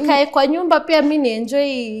 Amen. Nikae kwa nyumba pia mimi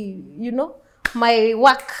enjoy, my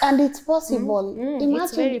work. And it's possible. Imagine,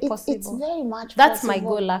 it's very possible. It's very much That's possible. my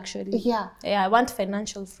goal, actually. Yeah, I want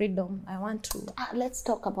financial freedom. I want to. Let's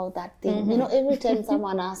talk about that thing. Every time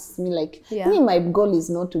someone asks me, like, my goal is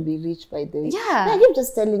not to be rich, by the way. I keep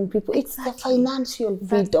just telling people, it's the financial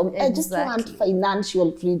freedom. I just want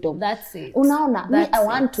financial freedom. That's it. I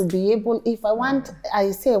want to be able, if I want,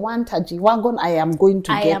 I say I want a G-Wagon, I am going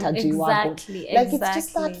to get a G-Wagon. Like, it's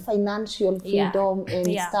just that financial freedom and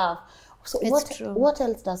stuff. So what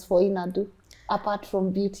else does Phoina do apart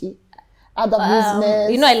from beauty? Other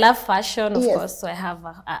business? I love fashion, of course. So I have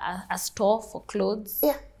a store for clothes.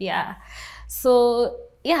 Yeah. So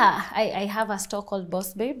I have a store called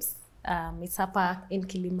Boss Babes. It's up in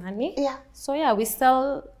Kilimani. So we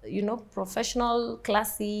sell, professional,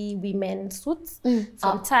 classy women suits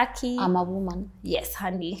from Turkey. I'm a woman. Yes,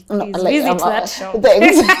 honey. Please visit that shop.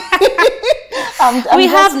 Thanks. We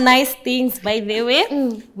have nice things, by the way.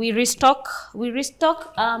 We restock. When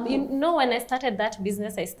I started that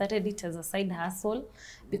business, I started it as a side hustle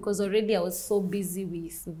because already I was so busy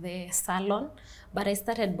with the salon. But I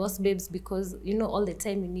started Boss Babes because, all the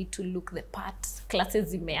time you need to look the part.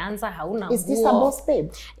 Classes zimeanza, hauna nguo. Is this a Boss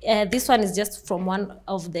Babe? This one is just from one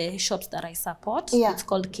of the shops that I support. It's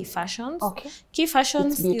called Key Fashions. Okay. Key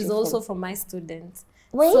Fashions is also from my students.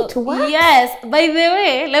 Wait, what? Yes. By the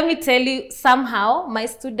way, let me tell you, somehow my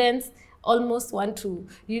students almost want to,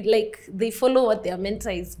 they follow what their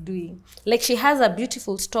mentor is doing. Like she has a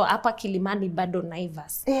beautiful store, Upper Kilimani Bado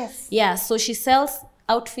Naivas. Yes. Yeah, so she sells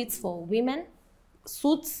outfits for women,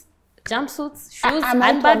 suits, jumpsuits, shoes,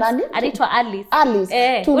 handbags. Anaitwa Alice. Alice.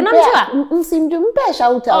 Unamjua? Mpe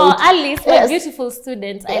shout out. Oh, Alice, my beautiful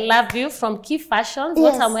student. I love you, from Key Fashions.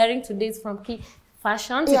 Yes. What I'm wearing today is from Key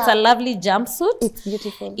Fashions. It's a lovely jumpsuit. It's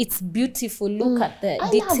beautiful. It's beautiful. Look at the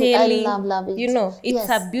detailing. I love it. You know, it's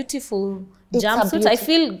a beautiful jumpsuit. I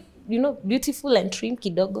feel, beautiful and trim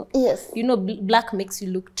kidogo. Yes. Black makes you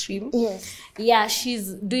look trim. Yes. Yeah,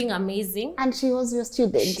 she's doing amazing. And she was your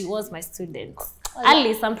student? She was my student.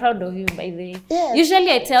 Alice, I'm proud of you, by the way. Yes.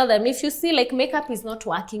 Usually I tell them, if you see like makeup is not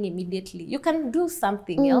working immediately, you can do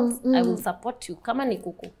something else. I will support you. Kama ni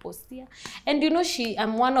kukupostia. And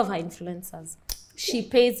I'm one of her influencers. She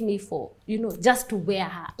pays me for, just to wear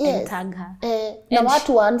her and tag her. Na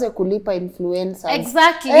watu waanze kulipa influencers.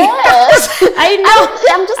 Exactly. Yes. I know.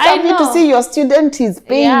 I'm just happy to see your student is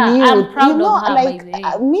paying you. I'm proud of her, like, by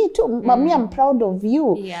the way. me too. But me, I'm proud of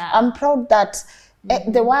you. Yeah. I'm proud that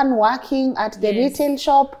the one working at the retail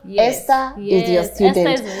shop, Esther is your student.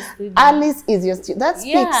 Esther is my student. Alice is your student. That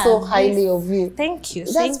speaks so highly of you. Thank you.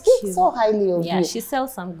 That speaks so highly of you. Yeah, she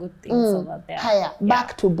sells some good things over there. Haya,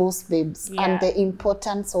 back to Boss Babes and the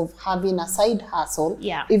importance of having a side hustle,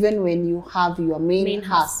 even when you have your main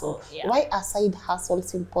hustle. Why are side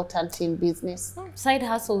hustles important in business? Side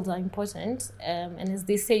hustles are important, and as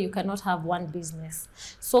they say, you cannot have one business.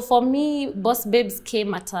 So for me, Boss Babes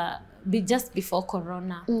came at just before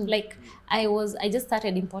Corona. Like I just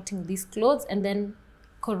started importing these clothes, and then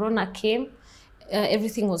Corona came.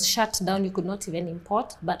 Everything was shut down. You could not even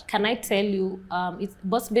import. But can I tell you,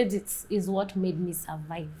 Boss Babes is what made me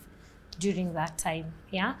survive during that time.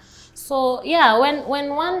 Yeah. So yeah, when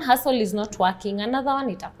one hustle is not working, another one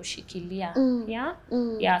itakushikilia. Yeah.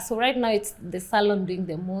 Yeah. So right now it's the salon doing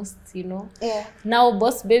the most. Yeah. Now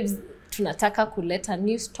Boss Babes tunataka kuleta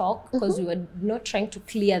new stock because we were not trying to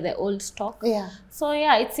clear the old stock. Yeah. So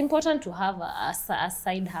yeah, it's important to have a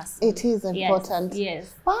side hustle. It is important.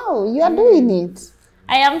 Yes. Wow, you are doing it.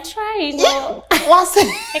 I am trying. It's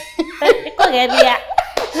Kogeria.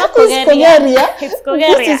 This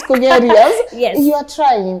is Kogeria's. Yes. You are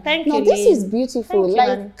trying. Thank you. No, this is beautiful.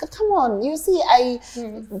 Thank come on. You see,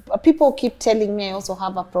 people keep telling me I also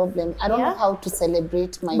have a problem. I don't know how to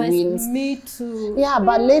celebrate my wins. Me too. Yeah,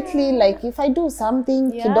 but lately, if I do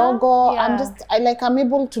something kidogo, I'm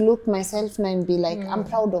able to look myself now and be like, I'm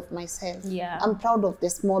proud of myself. Yeah. I'm proud of the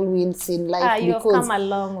small wins in life. You've come a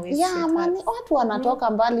long way. Yeah, man. Watu wanatoka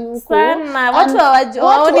mbali huko. Sana. Watu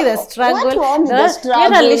waoni the struggle. Watu waoni the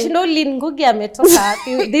struggle. Lynn Ngugi ametoka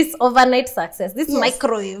this overnight success, this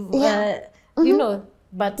microwave,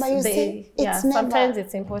 but sometimes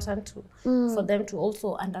it's important for them to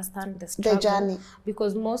also understand the struggle, the journey,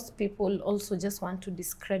 because most people also just want to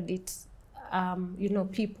discredit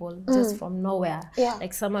people just from nowhere.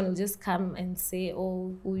 Like someone will just come and say,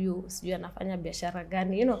 oh, huyu sijui anafanya biashara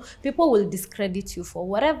gani. People will discredit you for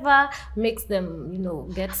whatever makes them,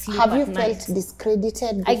 get sleep at night. Have you felt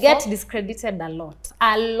discredited before? I get discredited a lot.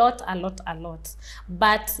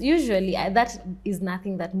 But usually that is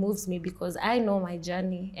nothing that moves me, because I know my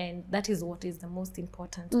journey, and that is what is the most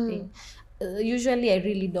important thing. Usually I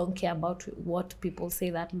really don't care about what people say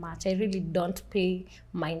that much. I really don't pay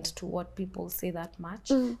mind to what people say that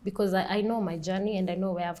much, because I know my journey, and I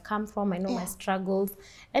know where I've come from. I know my struggles,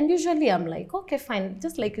 and usually I'm like, okay, fine.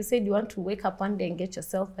 Just like you said, you want to wake up one day and get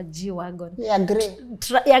yourself a G-Wagon. Yeah, grey.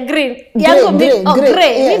 Green. Grey.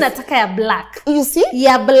 Mimi nataka ya black. You see?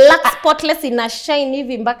 Ya black, spotless, ina shine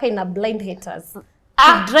hivi mpaka ina blind haters. To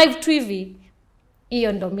drive tu hivi,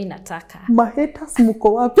 hiyo ndo mimi nataka. Ma haters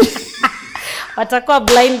mko wapi? Watakuwa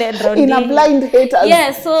blinded round in a blind haters.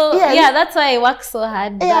 Yeah, so that's why I work so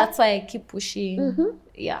hard. That's why I keep pushing.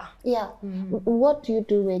 What do you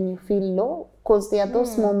do when you feel low? Because there are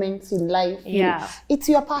those moments in life. It's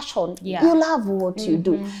your passion. You love what you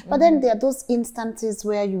do. But then there are those instances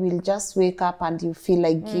where you will just wake up and you feel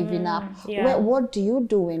like giving up. What do you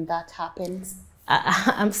do when that happens?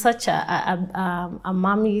 I'm such a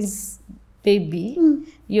mommy's baby.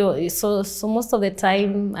 So most of the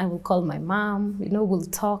time I will call my mom, we'll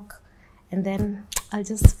talk, and then I'll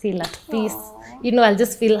just feel at peace. I'll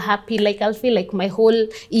just feel happy. Like I'll feel like my whole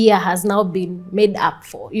year has now been made up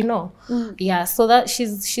for, Yeah, so that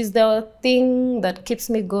she's the thing that keeps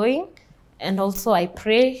me going. And also I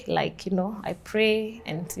pray, I pray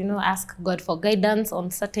and, ask God for guidance on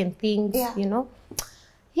certain things,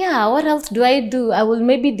 Yeah, what else do? I will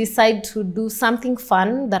maybe decide to do something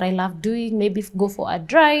fun that I love doing. Maybe go for a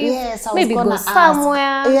drive. Yes, I was maybe gonna go ask.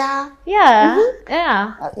 somewhere. Yeah. Yeah,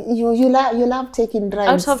 yeah. You love taking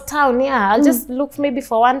drives. Out of town, yeah. I'll just look maybe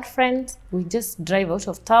for one friend. We just drive out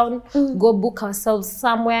of town, go book ourselves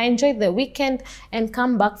somewhere, enjoy the weekend, and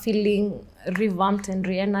come back feeling revamped and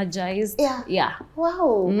re-energized. Yeah. Yeah.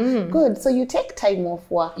 Wow. Good. So you take time off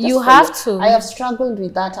work. You have to. I have struggled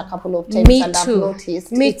with that a couple of times. Me and too. I've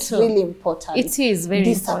noticed Me it's too. really important. It is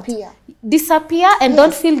very important. Disappear And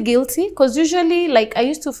don't feel guilty, because usually, like, I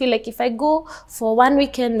used to feel like if I go for one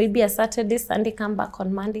weekend, maybe a Saturday, Sunday, come back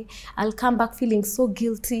on Monday, I'll come back feeling so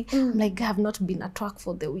guilty. I'm like, I have not been at work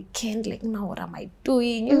for the weekend. Like, now what am I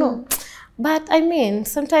doing? You know. But I mean,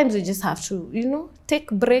 sometimes we just have to, you know, take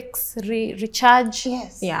breaks, recharge.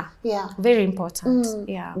 Yes. Yeah. Yeah. Very important.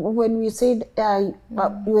 Yeah. When you said,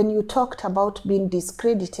 when you talked about being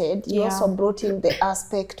discredited, you also brought in the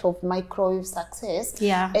aspect of microwave success.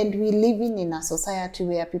 Yeah. And we living in a society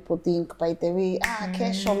where people think, by the way,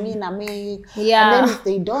 kesho mi na make. Yeah. And then if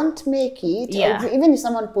they don't make it, even if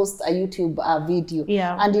someone posts a YouTube video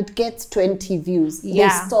and it gets 20 views, they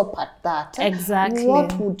stop at that. Exactly.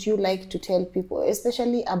 What would you like to tell people,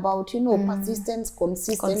 especially about, you know, persistence,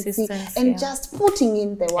 consistency, and just putting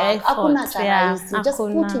in the work? Just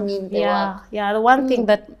putting in the work. Yeah, the one thing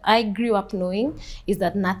that I grew up knowing is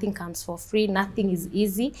that nothing comes for free, nothing is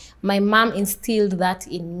easy. My mom instilled that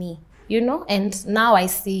in me, you know, and now I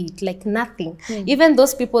see it like nothing. Even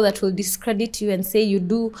those people that will discredit you and say you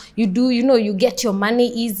do, you know, you get your money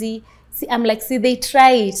easy. See, I'm like, see, they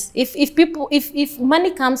try it. If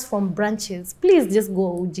money comes from branches, please just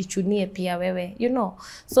go ujichunie pia wewe, you know.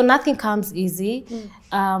 So nothing comes easy.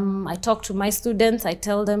 I talk to my students, I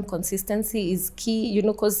tell them consistency is key, you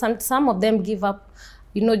know, because some of them give up,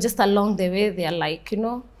 you know, just along the way. They're like, you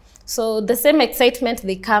know, so the same excitement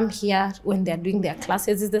they come here when they're doing their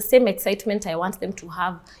classes is the same excitement I want them to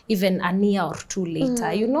have even a year or two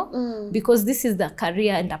later, you know, because this is the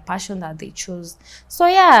career and the passion that they chose. So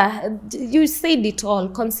yeah, you said it all.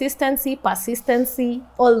 Consistency, persistency,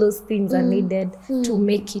 all those things are needed to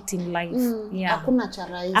make it in life. Yeah.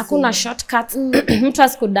 Hakuna shortcuts. Mtu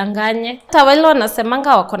asikudanganye. Hata wale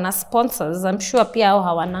wanasemanga wako na sponsors, I'm sure pia hao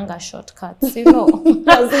hawananga shortcuts, you know.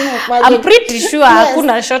 I'm pretty sure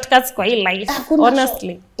hakuna shortcuts kwa hii life,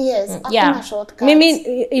 honestly. Shortcuts.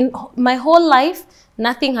 Mimi, in my whole life,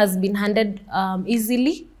 nothing has been handed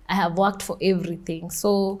easily. I have worked for everything.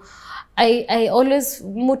 So I always,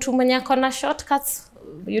 mutu mwenye akona shortcuts,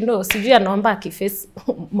 you know, sijui anaomba akiface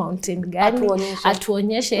mountain gani,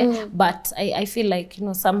 atuonyeshe, but I feel like, you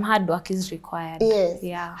know, some hard work is required. Yes.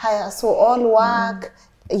 Yeah. So all work,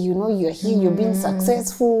 you know, you're here, you've been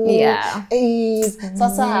successful. Yeah.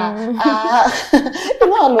 Sasa, you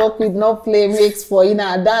know, a lot with no play makes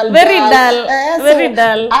Phoina dull. Very dull. Very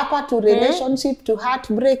dull. Upper to relationship to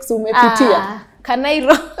heartbreaks umepitia.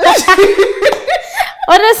 Kanairo.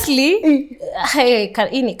 Honestly,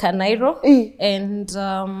 ini Kanairo. And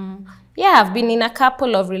yeah, I've been in a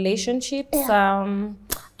couple of relationships.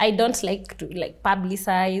 I don't like to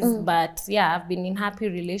publicize, but yeah, I've been in happy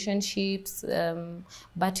relationships.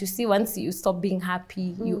 But you see, once you stop being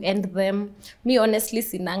happy, you end them. Me, honestly,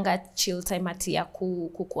 sinanga chill time ati ya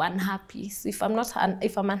kuku unhappy. So if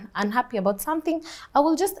I'm unhappy about something, I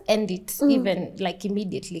will just end it, even like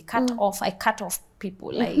immediately. Cut off. I cut off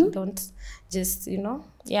people. I don't just, you know.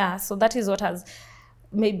 Yeah. So that is what has.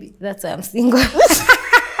 Maybe that's why I'm single.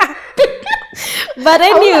 But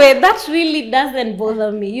anyway, that really doesn't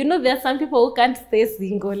bother me. You know, there are some people who can't stay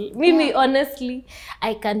single. Me, honestly,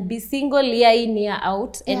 I can be single year in, year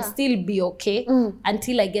out and still be okay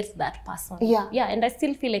until I get that person. Yeah, and I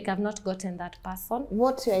still feel like I've not gotten that person.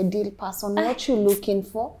 What's your ideal person? What you looking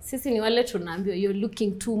for? Sisi ni wale tunaambia you're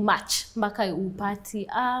looking too much. Mpaka upati.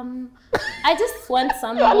 I just want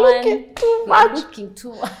someone. You're looking too much. You're looking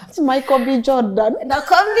too much. Michael B. Jordan.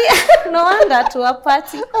 No wonder to a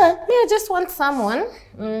party. Yeah, I just want someone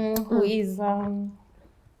who is,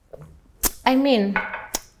 I mean,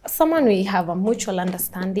 someone we have a mutual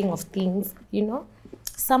understanding of things, you know,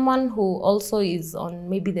 someone who also is on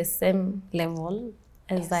maybe the same level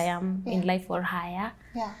as I am in life or higher.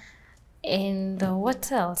 Yeah. And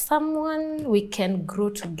what else? Someone we can grow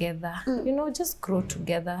together, you know, just grow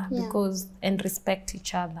together because and respect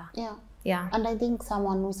each other. Yeah. And I think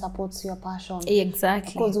someone who supports your passion.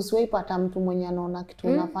 Exactly. Because usiwaipata mtu mwenye anaona kitu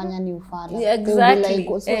unafanya ni ufala. Exactly.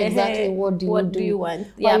 Like, so exactly what do you want?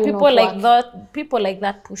 Yeah, people like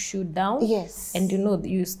that push you down. Yes. And you know,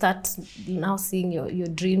 you start now seeing your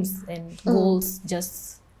dreams and goals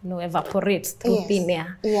just evaporate through thin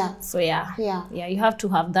air. Yeah. So yeah, you have to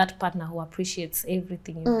have that partner who appreciates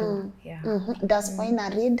everything you do. Yeah. Does Phoina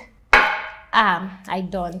read? I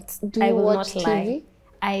don't. Do I you will watch not TV? lie.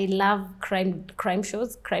 I love crime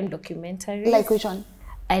shows, crime documentaries. Like which one?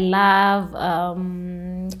 I love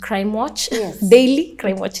Crime Watch Daily.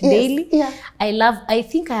 Crime Watch Daily. Yeah. I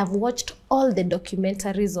think I have watched all the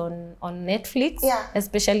documentaries on Netflix. Yeah.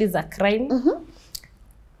 Especially the crime.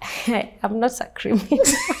 I'm not a criminal.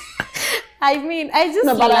 I mean, I just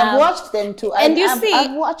No, but I've watched them too. And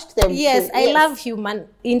I've watched them yes, too. I love human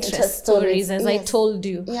interest stories, as I told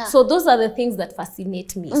you. Yeah. So those are the things that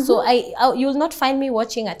fascinate me. So you'll not find me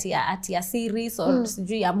watching at a series or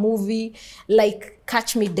a movie like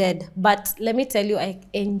Catch Me Dead. But let me tell you, I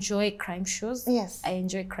enjoy crime shows. Yes. I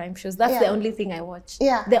enjoy crime shows. That's the only thing I watch.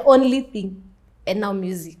 Yeah. The only thing. And now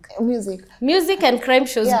music. Music and crime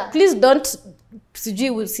shows. Yeah. Please don't sijui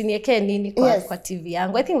usinieke nini kwa TV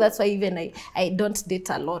yangu. I think that's why even I don't date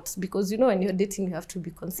a lot, because when you're dating you have to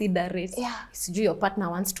be considerate. Yeah. Sijui your partner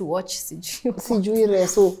wants to watch sijui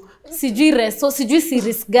reso. Sijui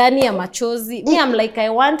series gani ya machozi. Me, I'm like, I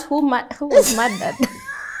want who was murdered.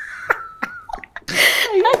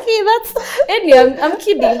 Okay, anyway, I'm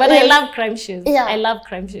kidding, but I love crime shows. Yeah. I love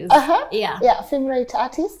crime shows. Yeah, favorite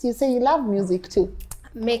artist? You say you love music too.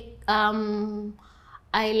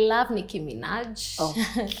 I love Nicki Minaj.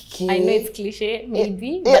 Okay. I know it's cliche,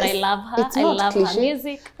 maybe, but I love her. I love her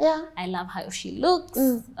music. Yeah. I love how she looks.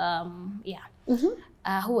 Who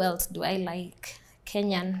else do I like?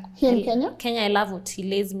 Kenyan. Here in Kenya? Kenya, I love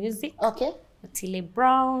Otile's music. Okay. Otile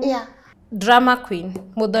Brown. Yeah. Drama queen,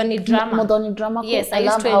 Modoni Drama. Modoni Drama queen. Yes, I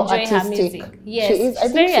used to enjoy her music. Yes, she is.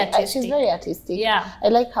 She's very artistic. Yeah, I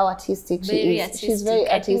like how artistic she is. She's very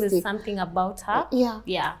artistic. I think there's something about her.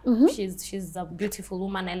 Yeah. She's a beautiful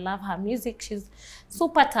woman. I love her music. She's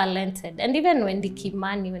super talented. And even Wendy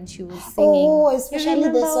Kimani, when she was singing. Oh, especially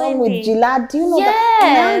the song with Gilad. Do you know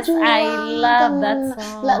that? Yes, I love that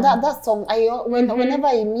song. That song. Whenever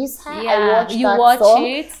I miss her, I watch that song.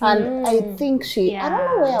 It. And I think I don't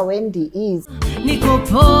know where Wendy is. I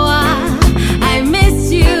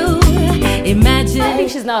miss you. Imagine. I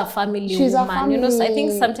think she's now a family woman. So I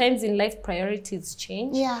think sometimes in life priorities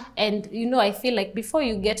change. Yeah. And I feel like before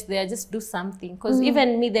you get there, just do something. Because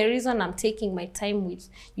even me, the reason I'm taking my time with,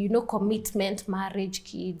 commitment, marriage,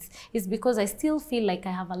 kids, is because I still feel like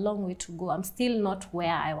I have a long way to go. I'm still not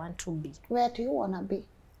where I want to be. Where do you want to be?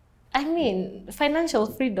 I mean, financial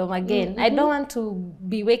freedom again. I don't want to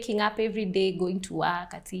be waking up every day, going to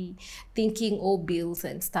work, thinking, bills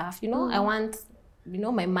and stuff. I want,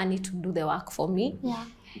 my money to do the work for me. Yeah.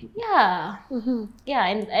 Yeah. Yeah,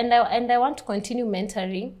 and I want to continue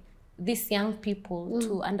mentoring these young people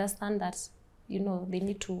to understand that, they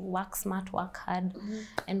need to work smart, work hard,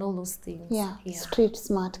 and all those things. Yeah. Street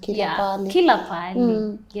smart, kila pali. Kila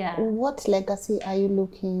pali. Yeah. What legacy are you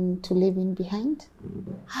looking to leave in behind?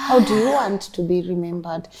 How do you want to be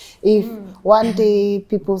remembered? If one day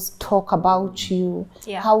people talk about you,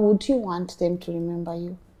 how would you want them to remember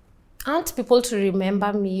you? I want people to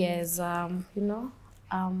remember me as, a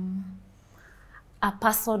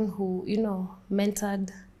person who, mentored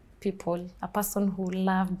people, a person who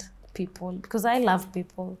loved people, because I love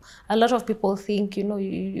people. A lot of people think,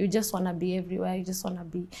 you just want to be everywhere, you just want to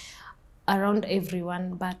be around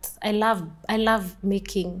everyone, but I love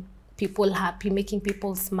making people happy, making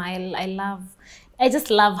people smile. I just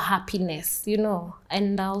love happiness,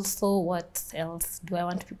 and also, what else do I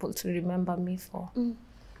want people to remember me for?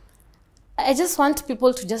 I just want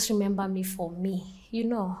people to just remember me for me,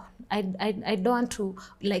 I don't want to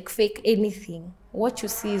fake anything. What you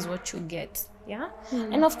see is what you get. Yeah.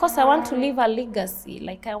 And of course I want to leave a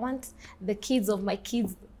legacy. I want the kids of my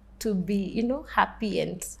kids to be, happy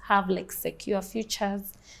and have secure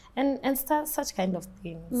futures and start such kind of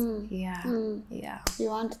things. Yeah. You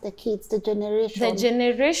want the kids, the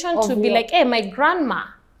generation to be hey, my grandma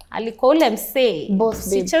alikuwa ule msee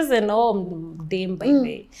sicheze nao dem by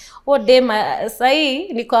the dem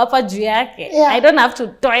sahi niko hapa juu yake. I don't have to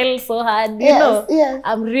toil so hard,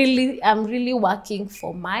 I'm really working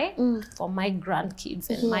for my grandkids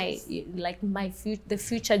and the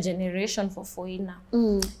future generation for Phoina.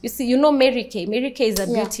 You see, Mary Kay is a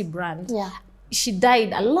beauty brand. she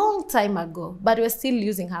died a long time ago, but we're still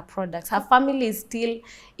using her products. Her family is still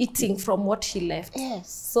eating from what she left. Yes.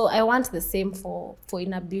 So I want the same for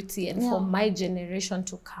Phoina Beauty and for my generation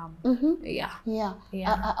to come. Yeah.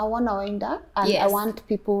 I want to wind up, and Yes. I want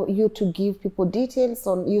you to give people details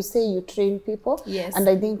on, you say you train people. Yes. And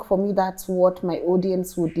I think for me, that's what my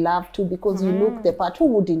audience would love to, because you look the part. Who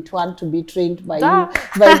wouldn't want to be trained by you?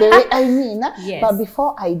 By the way, I mean, Yes. but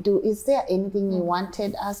before I do, is there anything you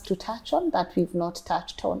wanted us to touch on that we've not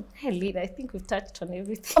touched on? Hey, Lynn, I think we've touched on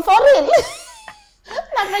everything. For real?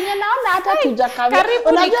 Na venye naona hata tujakawia.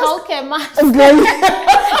 Karibu nikauke macho.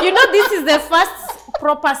 You know, this is the first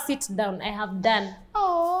proper sit down I have done.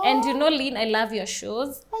 Oh. And you know, Lynn, I love your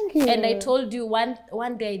shows. Thank you. And I told you one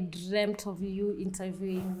day I dreamt of you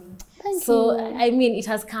interviewing me. Thank so, you. I mean, it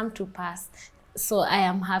has come to pass. So I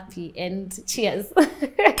am happy, and cheers.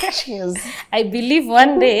 Cheers. I believe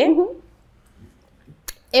one day,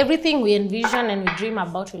 everything we envision and we dream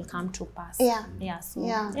about will come to pass. Yeah. Yeah. So,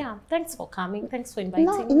 Yeah. Thanks for coming. Thanks for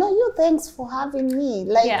inviting me. No, you thanks for having me.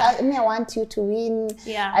 Like, Yeah. I want you to win.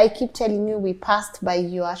 Yeah. I keep telling you, we passed by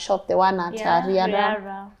your shop, the one at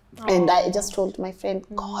Riara. And I just told my friend,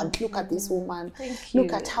 God, look at this woman. Thank Look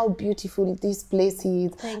you. at how beautiful this place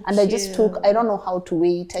is. Thank and I just you. took, I don't know how to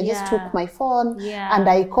wait. I just took my phone Yeah. and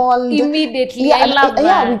I called. Immediately. I love that.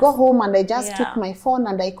 Yeah, we go home and I just Yeah. took my phone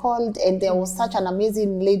and I called, and there was such an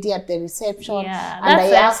amazing lady at the reception. Yeah, And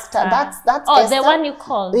that's I asked her, Esther. that's Oh, Esther? the one you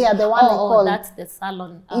called? Yeah, the one I called. Oh, that's the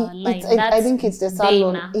salon line. I That's think it's the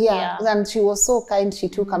salon. Dana. Yeah. And she was so kind. She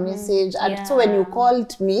took a message. And so when you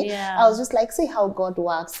called me, I was just like, see how God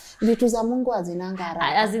works. Vitu za Mungu hazinanga haraka.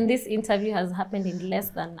 As in, this interview has happened in less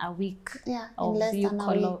than a week. Yeah, in of less you than a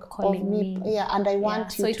week calling of me. Yeah, and I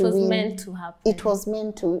want So you it to was win. meant to happen. It was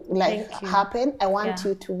meant to Thank you. happen. I want Yeah.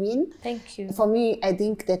 you to win. Thank you. For me, I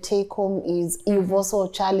think the take home is you've also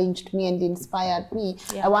challenged me and inspired me.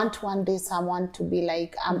 Yeah. I want one day someone to be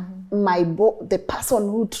like, the person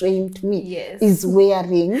who trained me Yes. is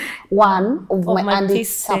wearing one of my and it's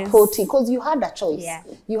pieces. supporting, because you had a choice. Yeah.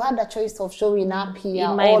 You had a choice of showing up here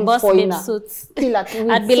In my all boss babe Phoina. suits. Kila kitu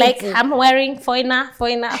I'd be with like, suits. I'm wearing Phoina.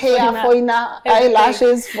 Hair, Phoina,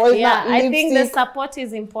 eyelashes, Phoina, Yeah, I think the lipstick. support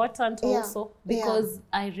is important Yeah, also, because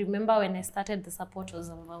I remember when I started, the support was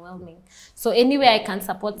overwhelming. So anywhere I can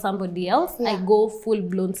support somebody else, I go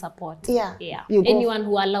full-blown support. Yeah. Yeah. You go- Anyone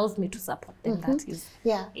who allows me to support them, that is.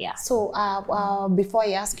 Yeah. Yeah. So before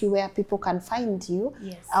I ask you where people can find you,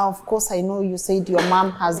 Yes. Of course, I know you said your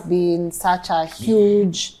mom has been such a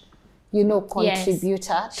huge,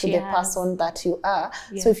 contributor to she the has. person that you are.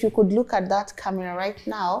 Yes. So if you could look at that camera right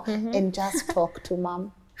now and just talk to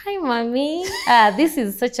mom. Hi, mommy. This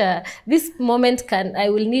is this moment I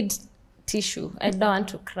will need tissue. I don't want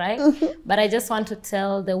to cry, but I just want to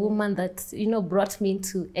tell the woman that, brought me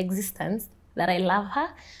into existence that I love her.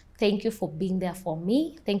 Thank you for being there for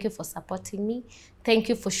me. Thank you for supporting me. Thank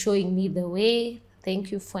you for showing me the way.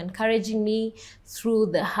 Thank you for encouraging me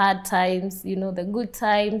through the hard times, the good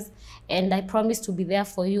times. And I promise to be there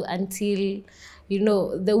for you until,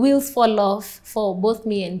 the wheels fall off for both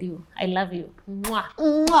me and you. I love you. Mwah.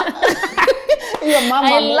 Your mama.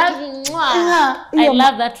 I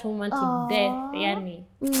love that woman to death. Yani.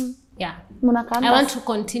 Yeah. Munakaanga, I want to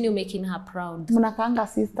continue making her proud. Munakaanga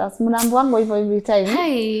sisters. Munaambiwango hivyo every time.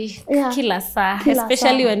 Hi, Yeah. kila saa, Kila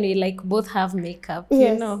especially saa. when we both have makeup,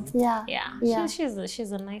 Yes. you know. Yeah. Yeah.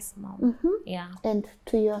 She's a nice mom. Yeah. And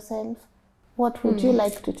to yourself, what would you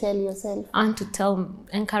like to tell yourself? I want to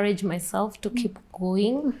encourage myself to keep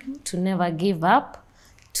going, to never give up,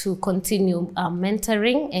 to continue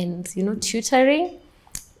mentoring and, tutoring,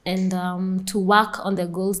 and to work on the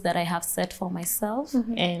goals that I have set for myself,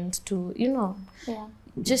 and to,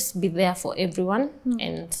 just be there for everyone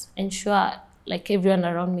and ensure everyone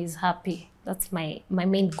around me is happy. That's my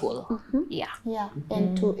main goal. Yeah. Yeah,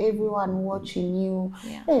 and to everyone watching you,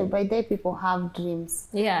 hey, by the way, people have dreams.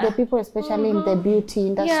 Yeah. The people, especially in the beauty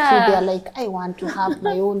industry, Yeah. they're like, I want to have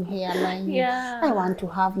my own hairline. Yeah. I want to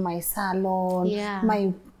have my salon, Yeah.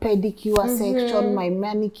 my pedicure section, my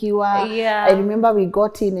manicure. Yeah. I remember we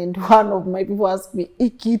got in and one of my people asked me,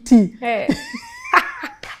 Ikiti. Hey.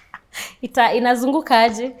 Inazunguka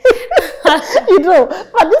aje?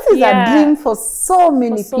 But this is a dream for so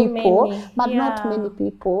many so people, many. but not Yeah. many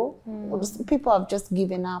people. People have just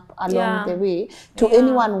given up along Yeah. the way. To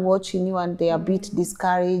anyone watching you and they are a bit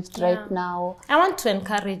discouraged right now, I want to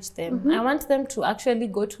encourage them. I want them to actually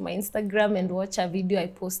go to my Instagram and watch a video I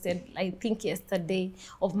posted, I think yesterday,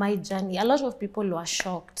 of my journey. A lot of people were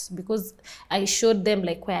shocked because I showed them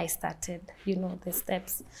where I started, the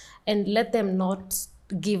steps, and let them not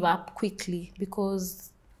give up quickly, because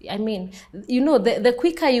the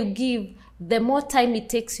quicker you give, the more time it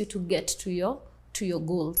takes you to get to your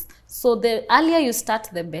goals. So the earlier you start,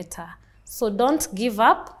 the better. So don't give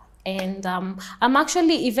up. And I'm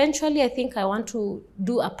actually, eventually, I think I want to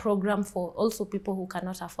do a program for also people who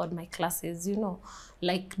cannot afford my classes, you know,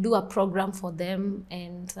 like do a program for them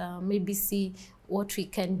and maybe see what we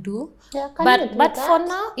can do. Yeah, but for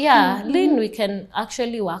now, yeah, Lynn, we can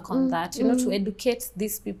actually work on that, you know, to educate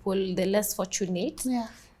these people, the less fortunate.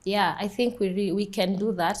 Yeah, I think we can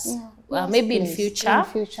do that. Maybe in future.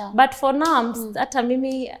 But for now,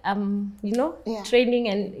 I'm you know, training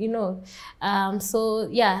and, you know, so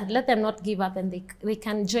yeah, let them not give up, and they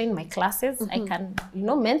can join my classes. I can, you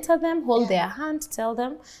know, mentor them, hold their hand, tell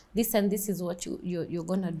them this and this is what you're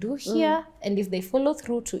gonna do here, and if they follow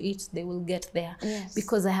through to it, they will get there.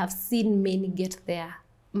 Because I have seen many get there,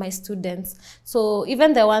 my students. So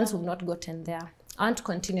even the ones who've not gotten there, I want to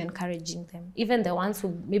continue encouraging them. Even the ones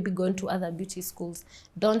who maybe gone to other beauty schools,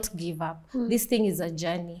 don't give up. This thing is a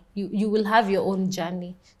journey. You will have your own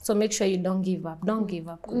journey. So make sure you don't give up. Don't give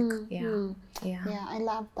up quick. Yeah, I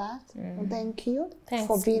love that. Thank you. Thanks,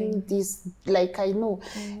 for being this, like, I know,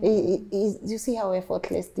 you see how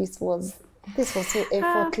effortless this was. This was so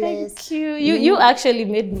effortless. Thank you. You actually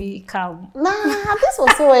made me calm. Nah, this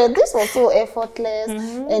was so effortless,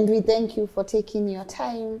 and we thank you for taking your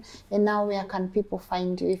time. And now, where can people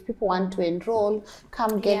find you? If people want to enroll,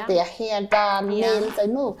 come get their hair done, nails. I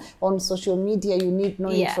know on social media you need no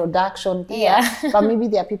introduction there, but maybe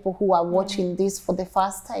there are people who are watching this for the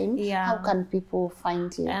first time. How can people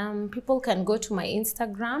find you? People can go to my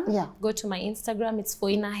Instagram. Go to my Instagram. It's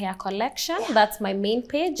Phoina Hair Collection. That's my main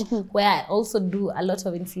page, where I also do a lot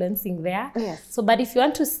of influencing there. So, but if you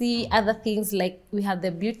want to see other things, like we have the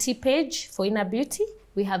beauty page, Phoina Beauty,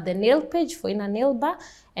 we have the nail page, Phoina Nail Bar,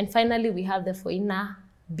 and finally we have the Phoina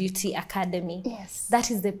Beauty Academy. That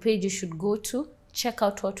is the page you should go to. Check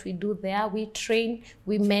out what we do there. We train,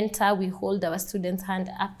 we mentor, we hold our students' hand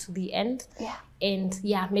up to the end. And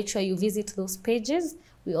yeah, make sure you visit those pages.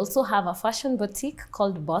 We also have a fashion boutique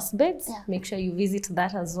called Boss Babes. Make sure you visit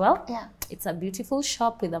that as well. It's a beautiful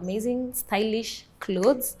shop with amazing, stylish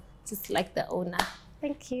clothes, just like the owner.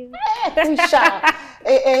 Thank you.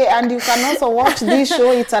 And you can also watch this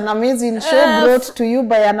show. It's an amazing show brought to you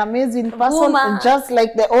by an amazing person, just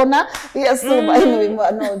like the owner. So anyway,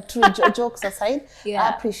 no, true jokes aside, I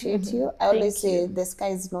appreciate you. I always say the sky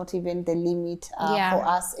is not even the limit for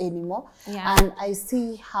us anymore. And I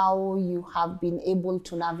see how you have been able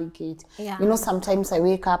to navigate. You know, sometimes I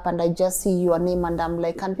wake up and I just see your name and I'm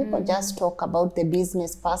like, can people just talk about the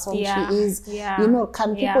business person she is? You know,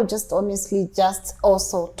 can people just honestly just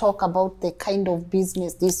also talk about the kind of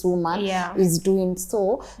business this woman is doing?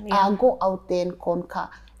 So go out there and conquer.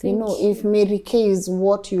 You know, if Mary Kay is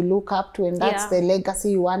what you look up to, and that's the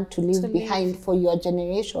legacy you want to leave behind for your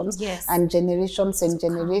generations and generations and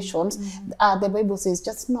generations, the Bible says,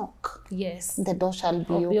 just knock. The door shall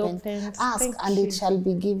be opened. Ask and it shall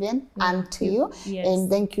be given unto you. And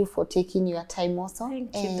thank you for taking your time also.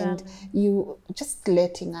 And you just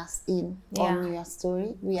letting us in on your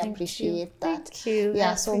story. We appreciate that. Thank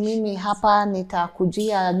you. So mimi hapa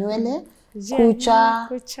nitakujia nywele, kucha,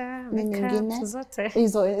 nyingine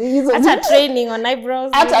hizo hata training on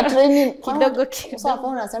eyebrows, hata training kidogo. So hapo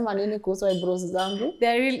unasema nini kuhusu eyebrows zangu?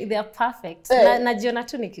 They are perfect. Najiona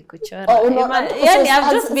tu nikikuchora. Yani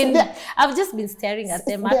I've just been staring at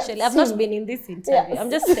them actually. I've not been in this interview. I'm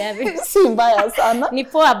just staring. Si mbaya sana. Ni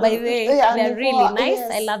poa by the way. They're really nice.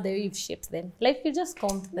 I love the way you've shaped them. Like you just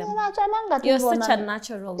combed them. You're such a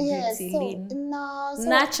natural beauty, Lynn.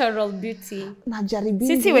 Natural beauty. Najaribu.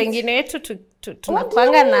 Sisi wengine wetu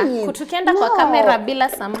tunapanga na tukienda kwa kamera bila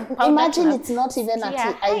some powder. Imagine it's not even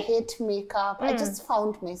I hate makeup. I just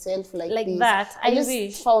found myself like this. That. I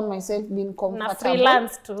just found myself being comfortable.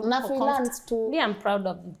 Na freelance too. Yeah, I'm proud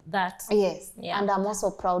of that. And I'm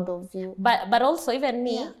also proud of you. But also even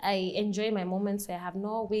me, I enjoy my moments where I have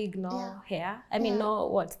no wig, no hair. I mean,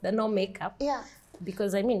 no makeup.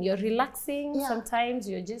 Because I mean, you're relaxing. Sometimes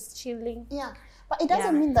you're just chilling. But it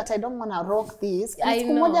doesn't mean that I don't want to rock this.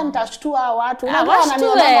 Siku moja nitashtua watu.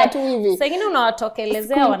 Wananiona tu hivi. Sasa ingine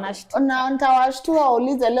unawatokelezea wanashtua. Na nitawashtua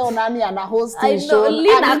ulize leo nani ana host show.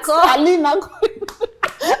 Alina.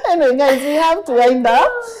 Anyway, guys, we have to wind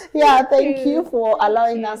up. Thank you for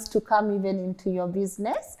allowing us to come even into your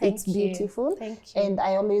business. It's beautiful. Thank you. And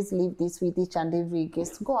I always leave this with each and every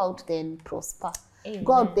guest. Go out there and prosper. Amen.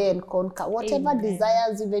 Go out there and conquer whatever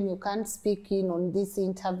desires even you can't speak in on this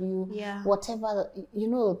interview. Whatever, you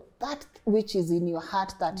know, that which is in your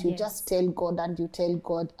heart that you just tell God and you tell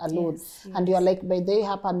God alone. And you are like, by the way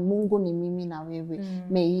happen, Mungu ni mimi na wewe.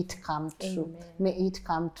 May it come true. Amen. May it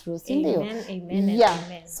come true. Amen, amen, Yeah.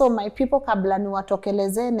 amen. So my people, kabla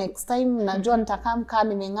niwatokeleze next time, najua nitakamka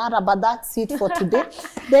nimeng'ara, but that's it for today.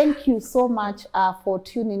 Thank you so much for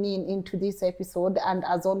tuning in into this episode. And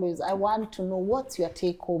as always, I want to know what's your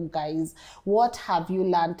take home, guys. What have you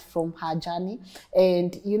learned from her journey?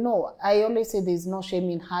 And you know, I always say there's no shame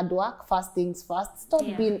in hard work. First things first. Stop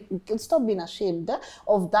being ashamed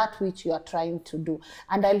of that which you are trying to do.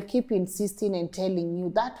 And I'll keep insisting and telling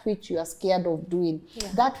you that which you are scared of doing,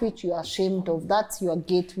 that which you are ashamed of, that's your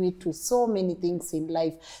gateway to so many things in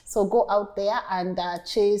life. So go out there and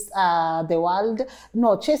chase the world.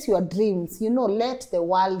 No, chase your dreams. You know, let the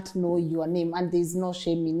world know your name, and there's no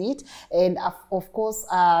shame in it. And of course,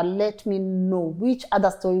 let me know which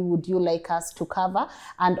other story would you like us to cover.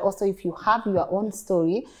 And also, if you have your own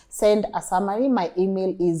story, send a summary. My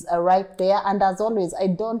email is right there. And as always, I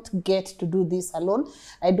don't get to do this alone.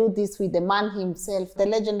 I do this with the man himself, the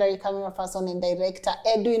legendary camera person and director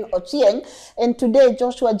Edwin Ochieng. And today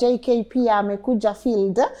Joshua JKP amekuja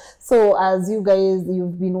field. So as you guys,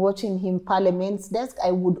 you've been watching him Parliament's Desk,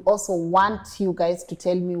 I would also want you guys to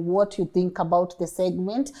tell me what you think about the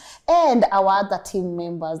segment, and our other team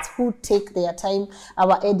members who take their time,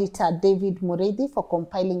 our editor David Muredi for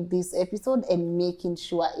compiling this episode and making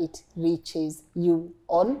sure it reaches you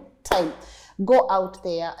on time. Go out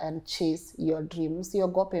there and chase your dreams.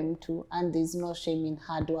 Siogope mtu, and there's no shame in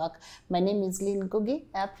hard work. My name is Lynn Ngugi.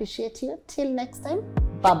 I appreciate you. Till next time,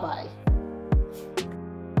 bye-bye.